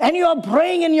pain. And you are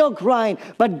praying and you're crying.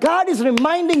 But God is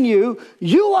reminding you,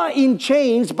 you are in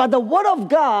chains, but the Word of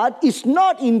God is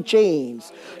not in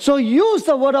chains. So use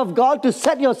the Word of God to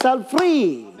set yourself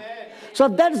free. So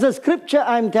that's the scripture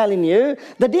I'm telling you.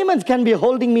 The demons can be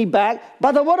holding me back,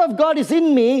 but the Word of God is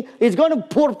in me. It's going to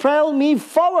propel me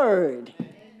forward.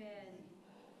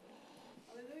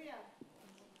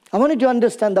 I want you to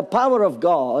understand the power of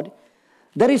God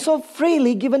that is so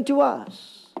freely given to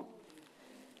us.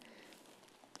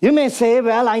 You may say,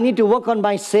 well, I need to work on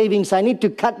my savings. I need to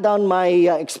cut down my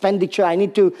expenditure. I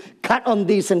need to cut on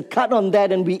this and cut on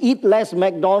that. And we eat less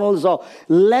McDonald's or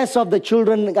less of the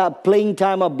children playing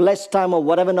time or blessed time or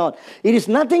whatever not. It is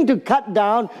nothing to cut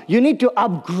down. You need to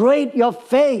upgrade your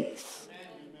faith.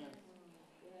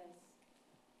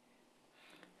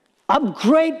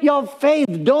 Upgrade your faith.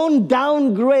 Don't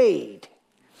downgrade.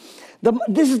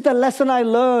 This is the lesson I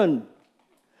learned.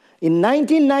 In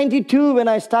 1992, when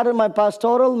I started my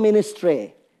pastoral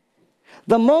ministry,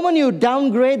 the moment you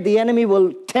downgrade, the enemy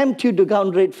will tempt you to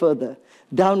downgrade further,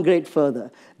 downgrade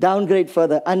further, downgrade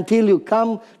further, until you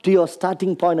come to your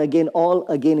starting point again, all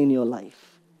again in your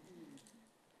life.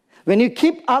 When you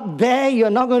keep up there,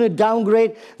 you're not going to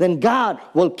downgrade, then God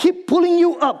will keep pulling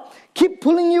you up, keep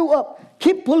pulling you up.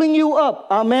 Keep pulling you up.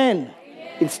 Amen. Amen.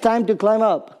 It's time to climb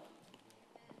up.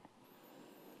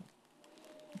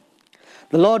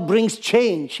 The Lord brings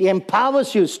change. He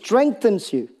empowers you,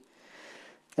 strengthens you.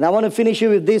 And I want to finish you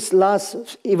with this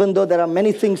last, even though there are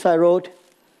many things I wrote.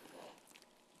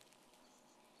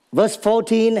 Verse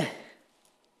 14.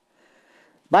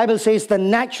 Bible says the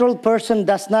natural person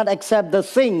does not accept the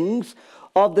things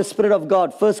of the Spirit of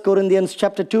God. 1 Corinthians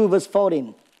chapter 2, verse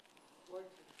 14.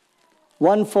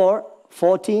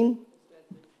 14,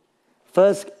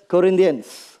 1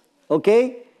 Corinthians.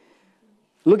 Okay?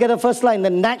 Look at the first line. The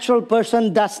natural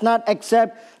person does not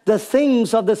accept the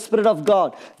things of the Spirit of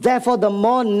God. Therefore, the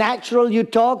more natural you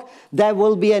talk, there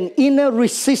will be an inner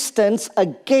resistance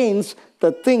against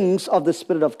the things of the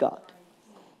Spirit of God.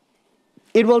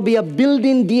 It will be a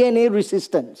built-in DNA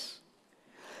resistance.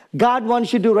 God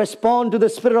wants you to respond to the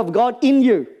Spirit of God in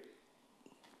you.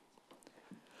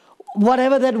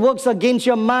 Whatever that works against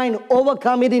your mind,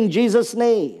 overcome it in Jesus'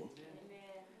 name. Amen.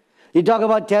 You talk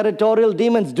about territorial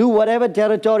demons, do whatever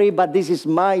territory, but this is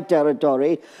my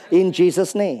territory in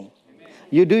Jesus' name. Amen.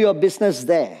 You do your business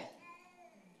there.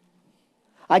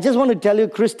 I just want to tell you,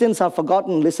 Christians have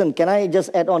forgotten. Listen, can I just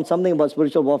add on something about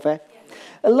spiritual warfare? Yes.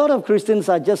 A lot of Christians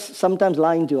are just sometimes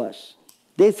lying to us.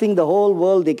 They think the whole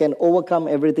world, they can overcome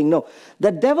everything. No,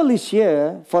 the devil is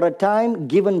here for a time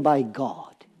given by God.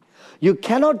 You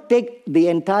cannot take the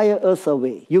entire earth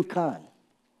away. You can't.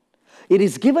 It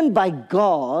is given by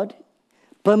God,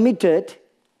 permitted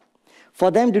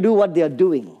for them to do what they are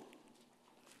doing.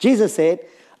 Jesus said,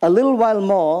 a little while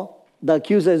more, the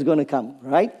accuser is going to come,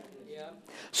 right? Yeah.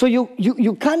 So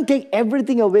you can't take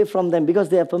everything away from them because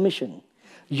they have permission.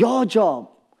 Your job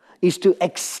is to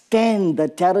extend the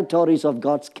territories of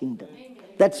God's kingdom. Amen.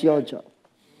 That's your job.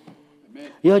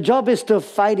 Amen. Your job is to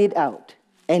fight it out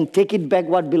and take it back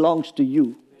what belongs to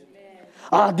you.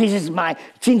 Oh, this is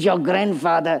since your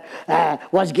grandfather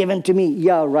was given to me.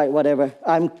 Yeah, right, whatever.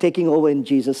 I'm taking over in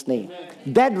Jesus' name.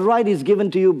 Amen. That right is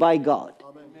given to you by God.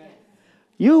 Amen.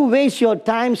 You waste your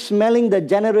time smelling the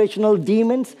generational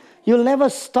demons, you'll never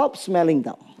stop smelling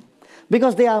them.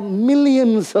 Because there are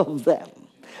millions of them.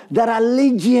 There are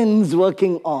legions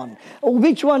working on.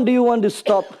 Which one do you want to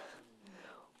stop?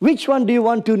 Which one do you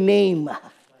want to name?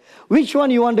 Which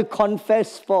one you want to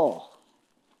confess for?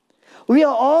 We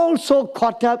are all so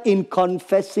caught up in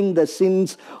confessing the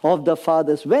sins of the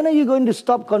fathers. When are you going to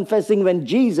stop confessing when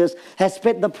Jesus has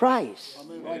paid the price?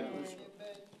 Amen.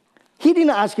 He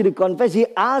didn't ask you to confess. He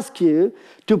asked you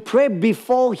to pray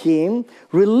before Him,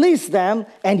 release them,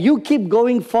 and you keep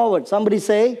going forward. Somebody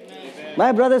say, amen.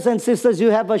 My brothers and sisters, you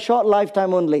have a short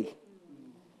lifetime only.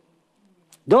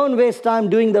 Don't waste time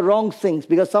doing the wrong things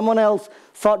because someone else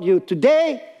thought you.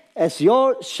 Today, as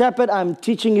your shepherd, I'm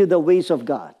teaching you the ways of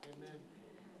God. Amen.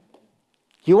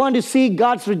 You want to see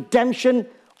God's redemption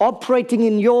operating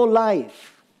in your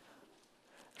life.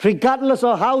 Regardless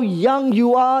of how young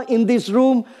you are in this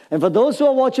room, and for those who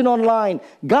are watching online,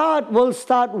 God will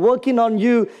start working on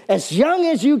you as young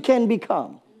as you can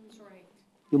become. That's right.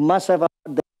 You must have a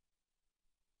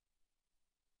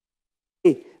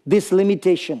this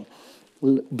limitation.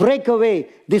 Break away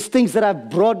these things that I've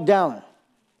brought down.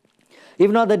 If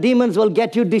not, the demons will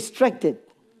get you distracted.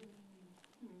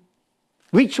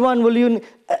 Which one will you,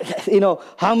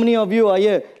 how many of you are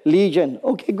here? Legion.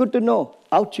 Okay, good to know.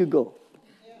 Out you go.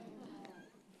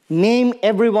 Name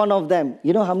every one of them.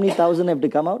 You know how many thousand have to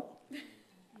come out?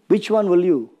 Which one will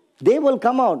you? They will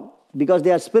come out because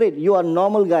they are spirit. You are a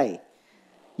normal guy.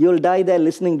 You'll die there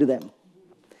listening to them.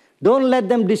 Don't let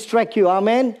them distract you.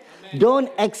 Amen? Amen.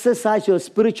 Don't exercise your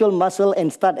spiritual muscle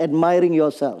and start admiring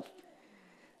yourself.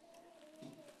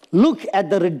 Look at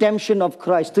the redemption of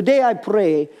Christ. Today I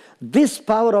pray this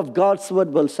power of God's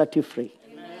word will set you free.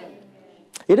 Amen.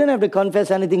 You don't have to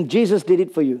confess anything. Jesus did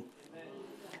it for you. Amen.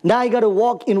 Now you got to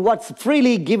walk in what's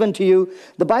freely given to you.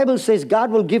 The Bible says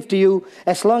God will give to you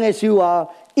as long as you are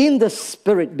in the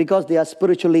Spirit, because they are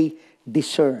spiritually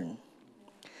discerned.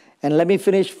 And let me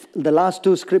finish the last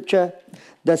two scripture.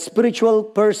 The spiritual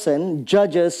person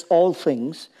judges all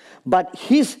things, but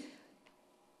he's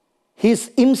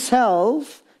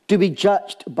himself to be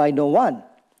judged by no one.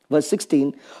 Verse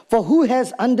 16, for who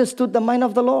has understood the mind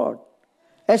of the Lord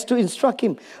as to instruct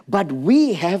him? But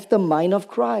we have the mind of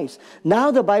Christ.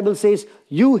 Now the Bible says,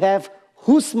 you have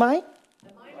whose mind?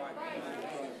 The mind of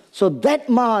Christ. So that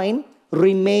mind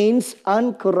remains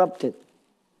uncorrupted.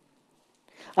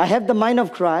 I have the mind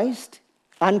of Christ,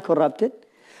 uncorrupted.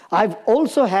 I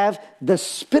also have the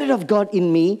Spirit of God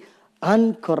in me,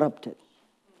 uncorrupted.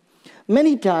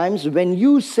 Many times when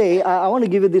you say, I want to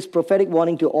give you this prophetic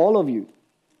warning to all of you.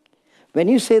 When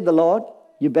you say the Lord,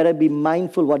 you better be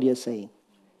mindful what you're saying.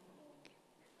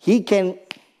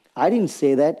 I didn't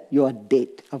say that, you are dead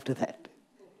after that.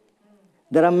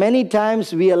 There are many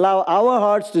times we allow our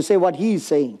hearts to say what He is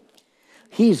saying.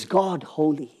 He is God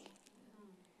holy.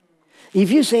 If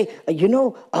you say,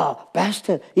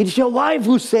 Pastor, it's your wife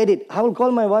who said it. I will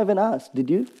call my wife and ask, did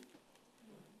you?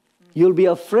 You'll be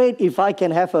afraid if I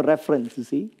can have a reference, you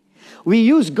see. We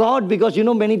use God because,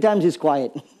 many times He's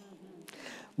quiet.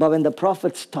 But when the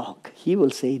prophets talk, He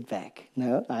will say it back.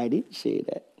 No, I didn't say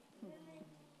that.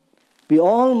 We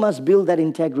all must build that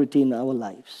integrity in our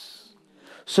lives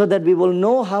so that we will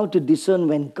know how to discern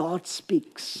when God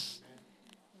speaks.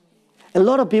 A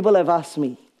lot of people have asked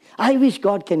me, I wish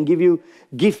God can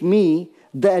give me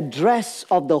the address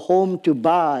of the home to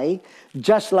buy,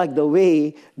 just like the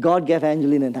way God gave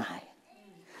Angeline and I.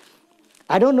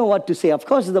 I don't know what to say. Of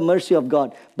course, it's the mercy of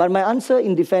God. But my answer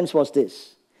in defense was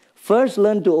this. First,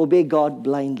 learn to obey God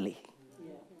blindly.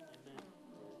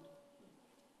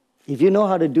 If you know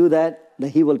how to do that,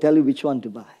 then He will tell you which one to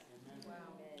buy.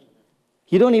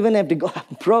 You don't even have to go,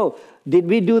 bro, did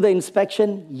we do the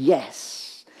inspection?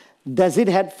 Yes. Does it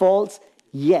have faults?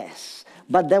 Yes.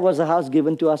 But that was a house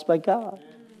given to us by God.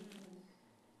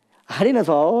 I didn't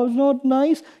say, it's not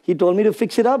nice. He told me to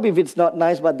fix it up if it's not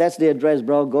nice, but that's the address,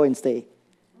 bro. Go and stay.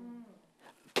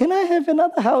 Can I have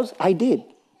another house? I did.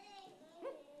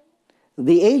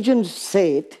 The agent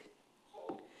said,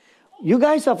 you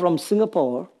guys are from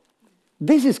Singapore.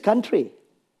 This is country.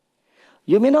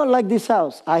 You may not like this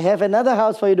house. I have another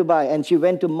house for you to buy. And she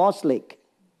went to Moss Lake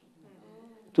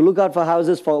to look out for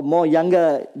houses for more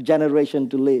younger generation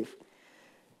to live.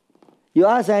 You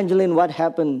ask Angeline what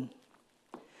happened.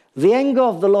 The anger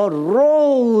of the Lord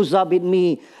rose up in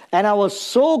me, and I was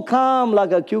so calm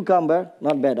like a cucumber.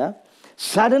 Not bad, huh?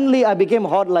 Suddenly I became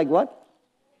hot like what?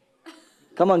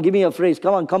 Come on, give me a phrase.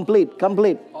 Come on, complete.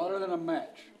 Hotter than a match.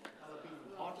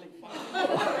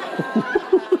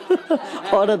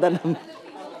 Hotter than a match.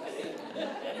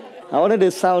 I wanted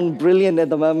to sound brilliant at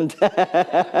the moment.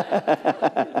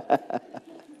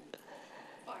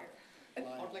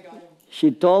 She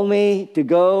told me to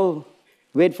go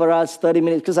wait for us 30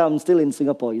 minutes because I'm still in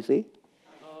Singapore, you see.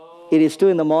 It is 2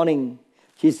 a.m.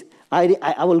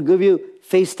 I will give you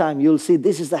FaceTime. You'll see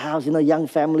this is the house. Young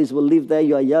families will live there.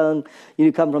 You are young.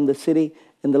 You come from the city.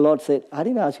 And the Lord said, I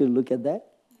didn't ask you to look at that.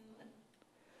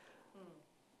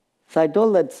 So I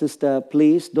told that sister,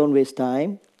 please don't waste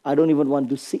time. I don't even want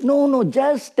to see. No,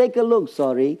 just take a look.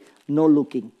 Sorry, no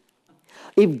looking.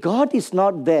 If God is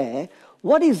not there,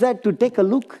 what is that to take a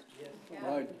look?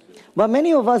 Right. But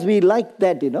many of us, we like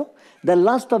that, The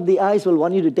lust of the eyes will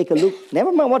want you to take a look.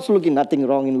 Never mind what's looking, nothing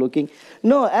wrong in looking.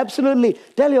 No, absolutely.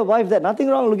 Tell your wife that, nothing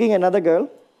wrong looking at another girl.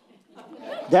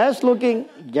 Just looking.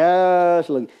 Tell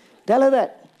her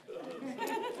that.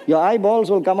 Your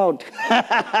eyeballs will come out.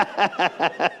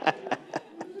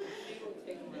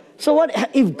 So what,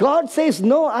 if God says,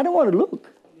 no, I don't want to look.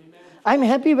 I'm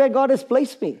happy where God has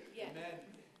placed me.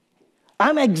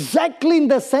 I'm exactly in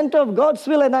the center of God's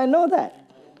will, and I know that.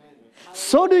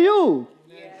 So do you.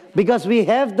 Because we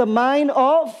have the mind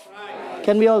of...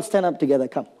 Can we all stand up together?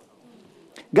 Come.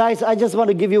 Guys, I just want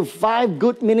to give you 5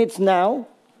 good minutes now.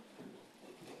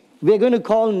 We're going to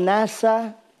call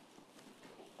NASA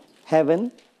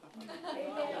heaven.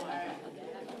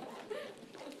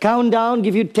 Countdown,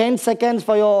 give you 10 seconds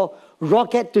for your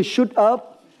rocket to shoot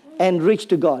up and reach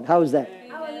to God. How is that?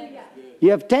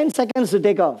 You have 10 seconds to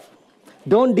take off.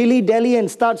 Don't dilly-dally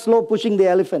and start slow pushing the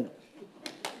elephant.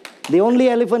 The only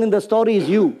elephant in the story is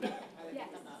you.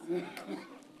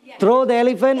 Throw the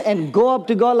elephant and go up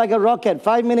to God like a rocket.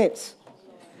 5 minutes.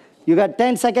 You got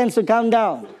 10 seconds to count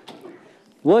down.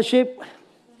 Worship.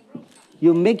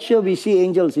 You make sure we see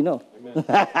angels, you know.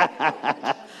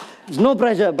 There's no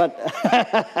pressure, but...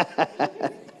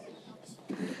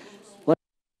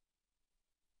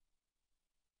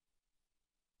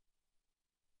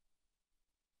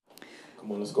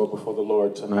 Come on, let's go before the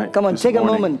Lord tonight. Come on, take a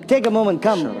moment. Take a moment.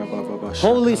 Come.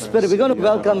 Holy Spirit, we're going to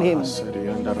welcome Him.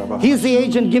 He's the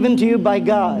agent given to you by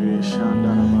God.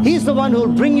 He's the one who will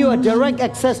bring you a direct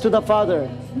access to the Father.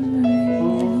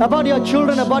 About your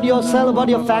children, about yourself, about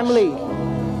your family.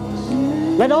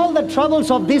 Let all the troubles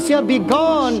of this year be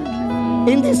gone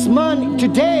in this month,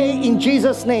 today, in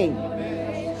Jesus' name.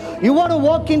 You want to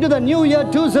walk into the new year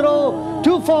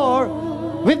 2024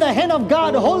 with the hand of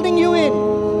God holding you in.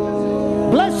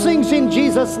 Blessings in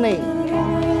Jesus' name.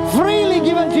 Freely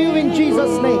given to you in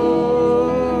Jesus' name.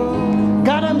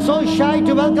 God, I'm so shy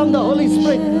to welcome the Holy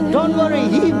Spirit. Don't worry,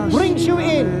 He brings you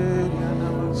in.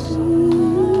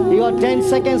 You got 10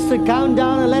 seconds to count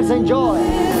down and let's enjoy.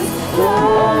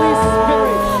 Holy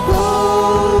Spirit,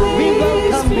 we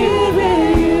welcome you. We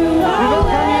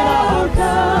welcome you in our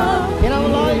hearts, in our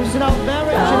lives, in our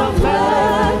marriage, in our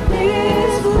family,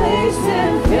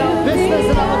 in our business,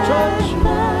 in our church.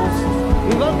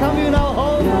 We welcome you in our home.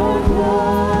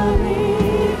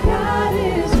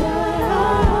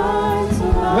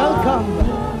 Welcome.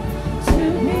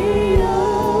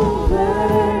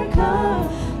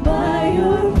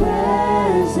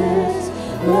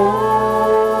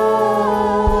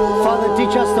 Father,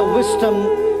 teach us the wisdom.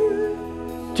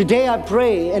 Today I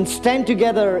pray and stand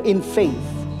together in faith.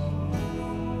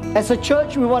 As a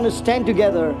church, we want to stand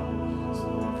together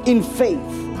in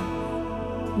faith,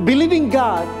 believing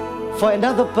God for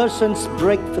another person's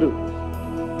breakthrough.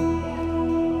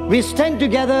 We stand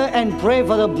together and pray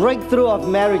for the breakthrough of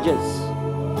marriages,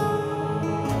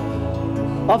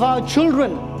 of our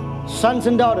children, sons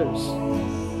and daughters.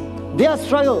 Their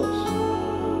struggles.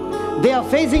 They are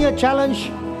facing a challenge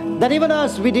that even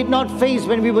us, we did not face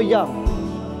when we were young.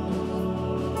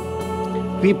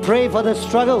 We pray for the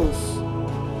struggles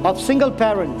of single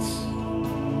parents.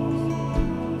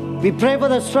 We pray for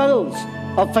the struggles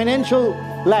of financial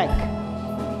lack,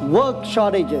 work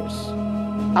shortages,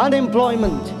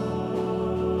 unemployment.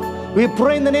 We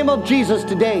pray in the name of Jesus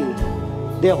today,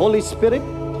 the Holy Spirit,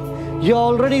 you're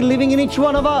already living in each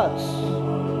one of us.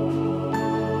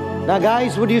 Now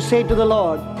guys, would you say to the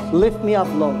Lord, lift me up,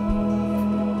 Lord.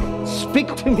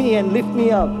 Speak to me and lift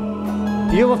me up.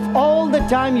 You have all the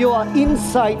time you are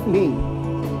inside me.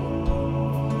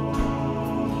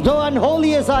 Though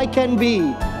unholy as I can be,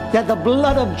 that the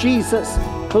blood of Jesus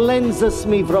cleanses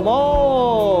me from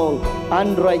all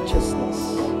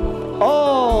unrighteousness.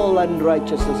 All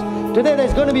unrighteousness. Today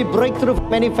there's going to be breakthrough for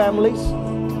many families,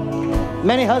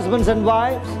 many husbands and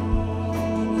wives.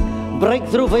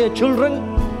 Breakthrough for your children.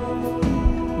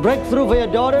 Breakthrough for your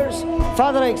daughters.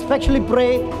 Father, I especially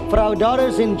pray for our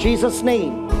daughters in Jesus'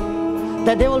 name,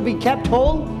 that they will be kept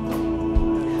whole.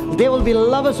 They will be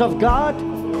lovers of God.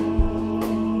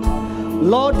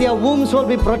 Lord, their wombs will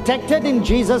be protected in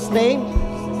Jesus' name.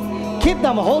 Keep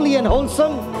them holy and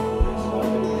wholesome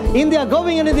in their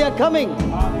going and in their coming.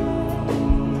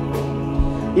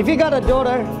 If you got a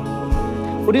daughter,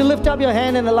 would you lift up your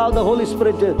hand and allow the Holy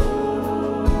Spirit to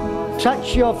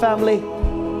touch your family?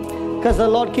 Because the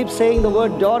Lord keeps saying the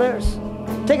word daughters.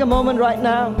 Take a moment right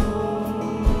now.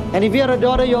 And if you're a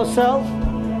daughter yourself,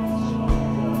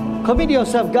 commit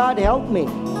yourself. God, help me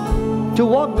to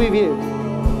walk with you,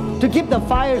 to keep the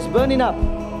fires burning up.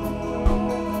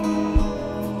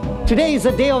 Today is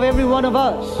the day of every one of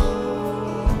us.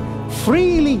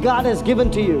 Freely God has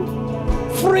given to you.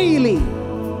 Freely.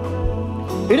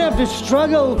 You don't have to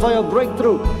struggle for your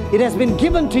breakthrough. It has been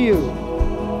given to you.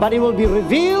 But it will be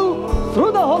revealed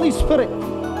through the Holy Spirit.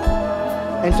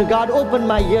 And so God, open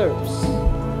my ears.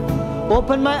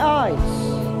 Open my eyes.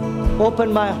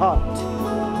 Open my heart.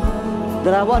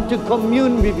 That I want to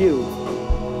commune with you.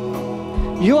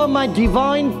 You are my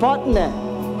divine partner.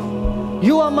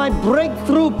 You are my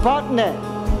breakthrough partner.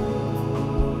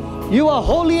 You are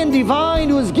holy and divine,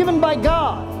 who is given by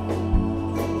God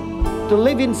to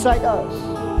live inside us.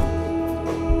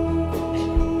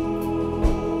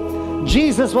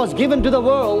 Jesus was given to the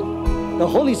world, the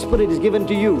Holy Spirit is given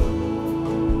to you.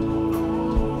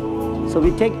 So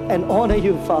we take and honor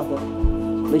you, Father.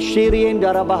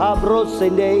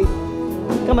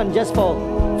 Come on, just for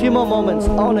a few more moments,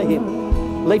 honor Him.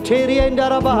 Every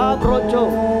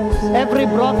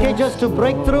blockage has to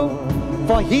break through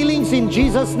for healings in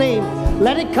Jesus' name.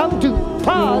 Let it come to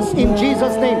pass in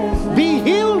Jesus' name. Be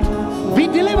healed, be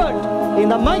delivered in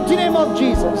the mighty name of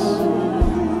Jesus.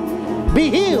 Be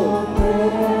healed,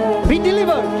 be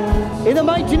delivered in the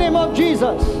mighty name of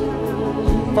Jesus.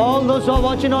 For all those who are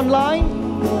watching online,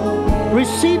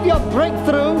 receive your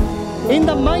breakthrough in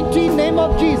the mighty name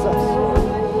of Jesus.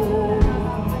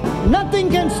 Nothing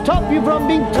can stop you from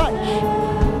being touched.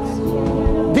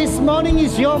 This morning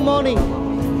is your morning.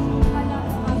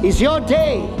 It's your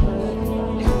day.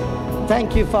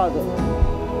 Thank you, Father.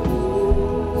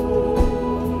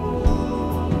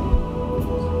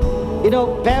 You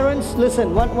know, parents,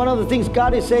 listen, one of the things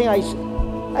God is saying,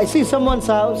 I see someone's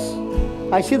house,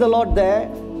 I see the Lord there.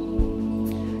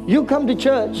 You come to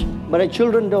church, but the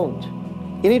children don't.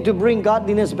 You need to bring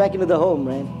godliness back into the home,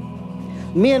 right?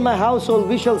 Me and my household,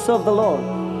 we shall serve the Lord.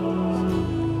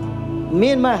 Me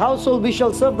and my household, we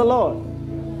shall serve the Lord.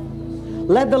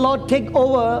 Let the Lord take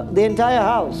over the entire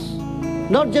house.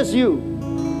 Not just you,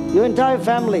 your entire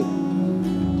family.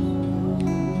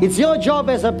 It's your job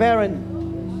as a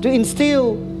parent to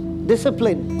instill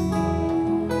discipline,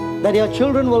 that your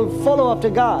children will follow after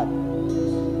God.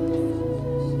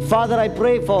 Father, I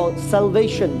pray for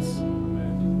salvations.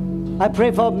 I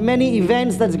pray for many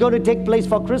events that's going to take place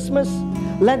for Christmas.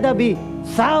 Let there be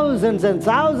thousands and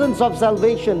thousands of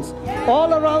salvations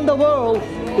all around the world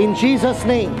in Jesus'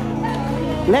 name.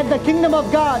 Let the kingdom of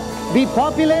God be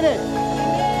populated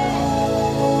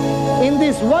in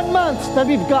this 1 month that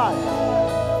we've got.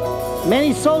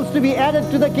 Many souls to be added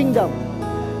to the kingdom.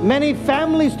 Many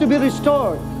families to be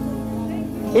restored.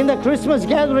 In the Christmas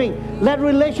gathering, let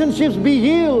relationships be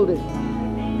healed.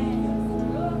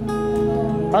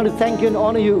 I want to thank you and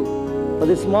honor you for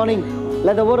this morning.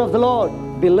 Let the word of the Lord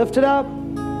be lifted up.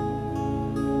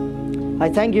 I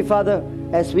thank you, Father,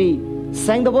 as we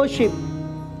sang the worship.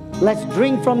 Let's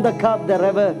drink from the cup that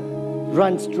ever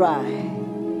runs dry.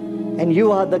 And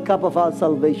you are the cup of our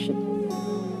salvation.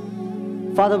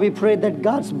 Father, we pray that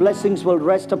God's blessings will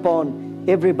rest upon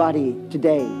everybody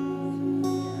today.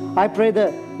 I pray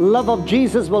the love of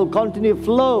Jesus will continue to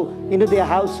flow into their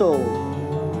household.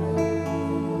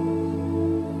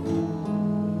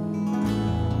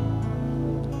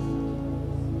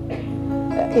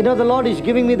 You know, the Lord is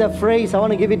giving me the phrase, I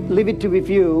want to leave it with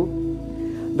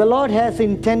you. The Lord has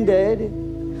intended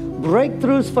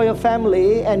breakthroughs for your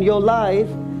family and your life,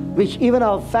 which even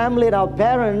our family and our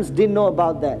parents didn't know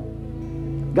about that.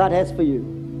 God has for you.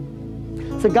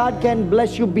 So God can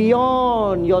bless you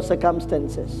beyond your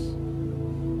circumstances,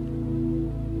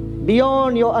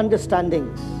 beyond your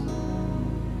understandings,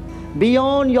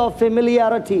 beyond your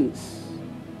familiarities,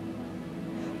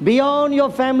 beyond your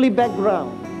family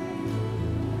background,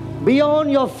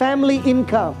 beyond your family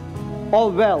income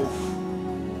or wealth,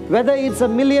 whether it's $1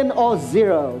 million or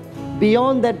zero,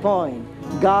 beyond that point,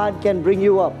 God can bring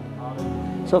you up.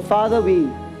 So Father, we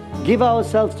give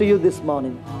ourselves to you this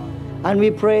morning, and we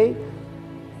pray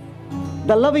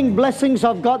the loving blessings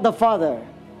of God the Father,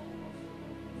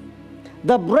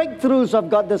 the breakthroughs of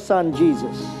God the Son,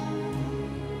 Jesus,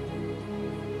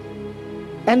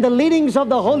 and the leadings of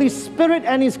the Holy Spirit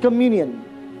and His communion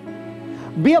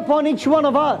be upon each one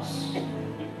of us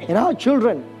and our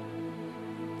children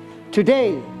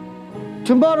today,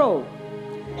 tomorrow,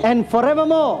 and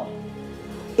forevermore.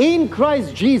 In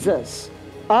Christ Jesus.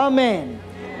 Amen.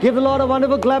 Give the Lord a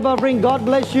wonderful clap offering. God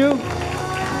bless you.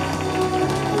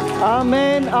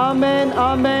 Amen, amen,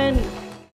 amen.